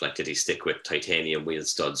stuff, like did he stick with titanium wheel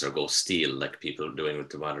studs or go steel like people are doing with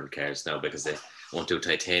the modern cars now, because they won't do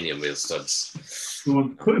titanium wheel studs. Go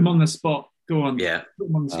on, put him on the spot. Go on. Yeah. Put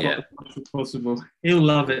him on the spot as much as possible. He'll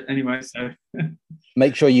love it anyway, so...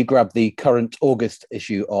 Make sure you grab the current August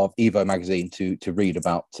issue of Evo magazine to read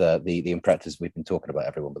about the Imprezas we've been talking about,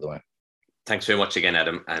 everyone, by the way. Thanks very much again,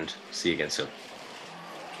 Adam, and see you again soon.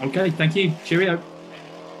 Okay, thank you. Cheerio.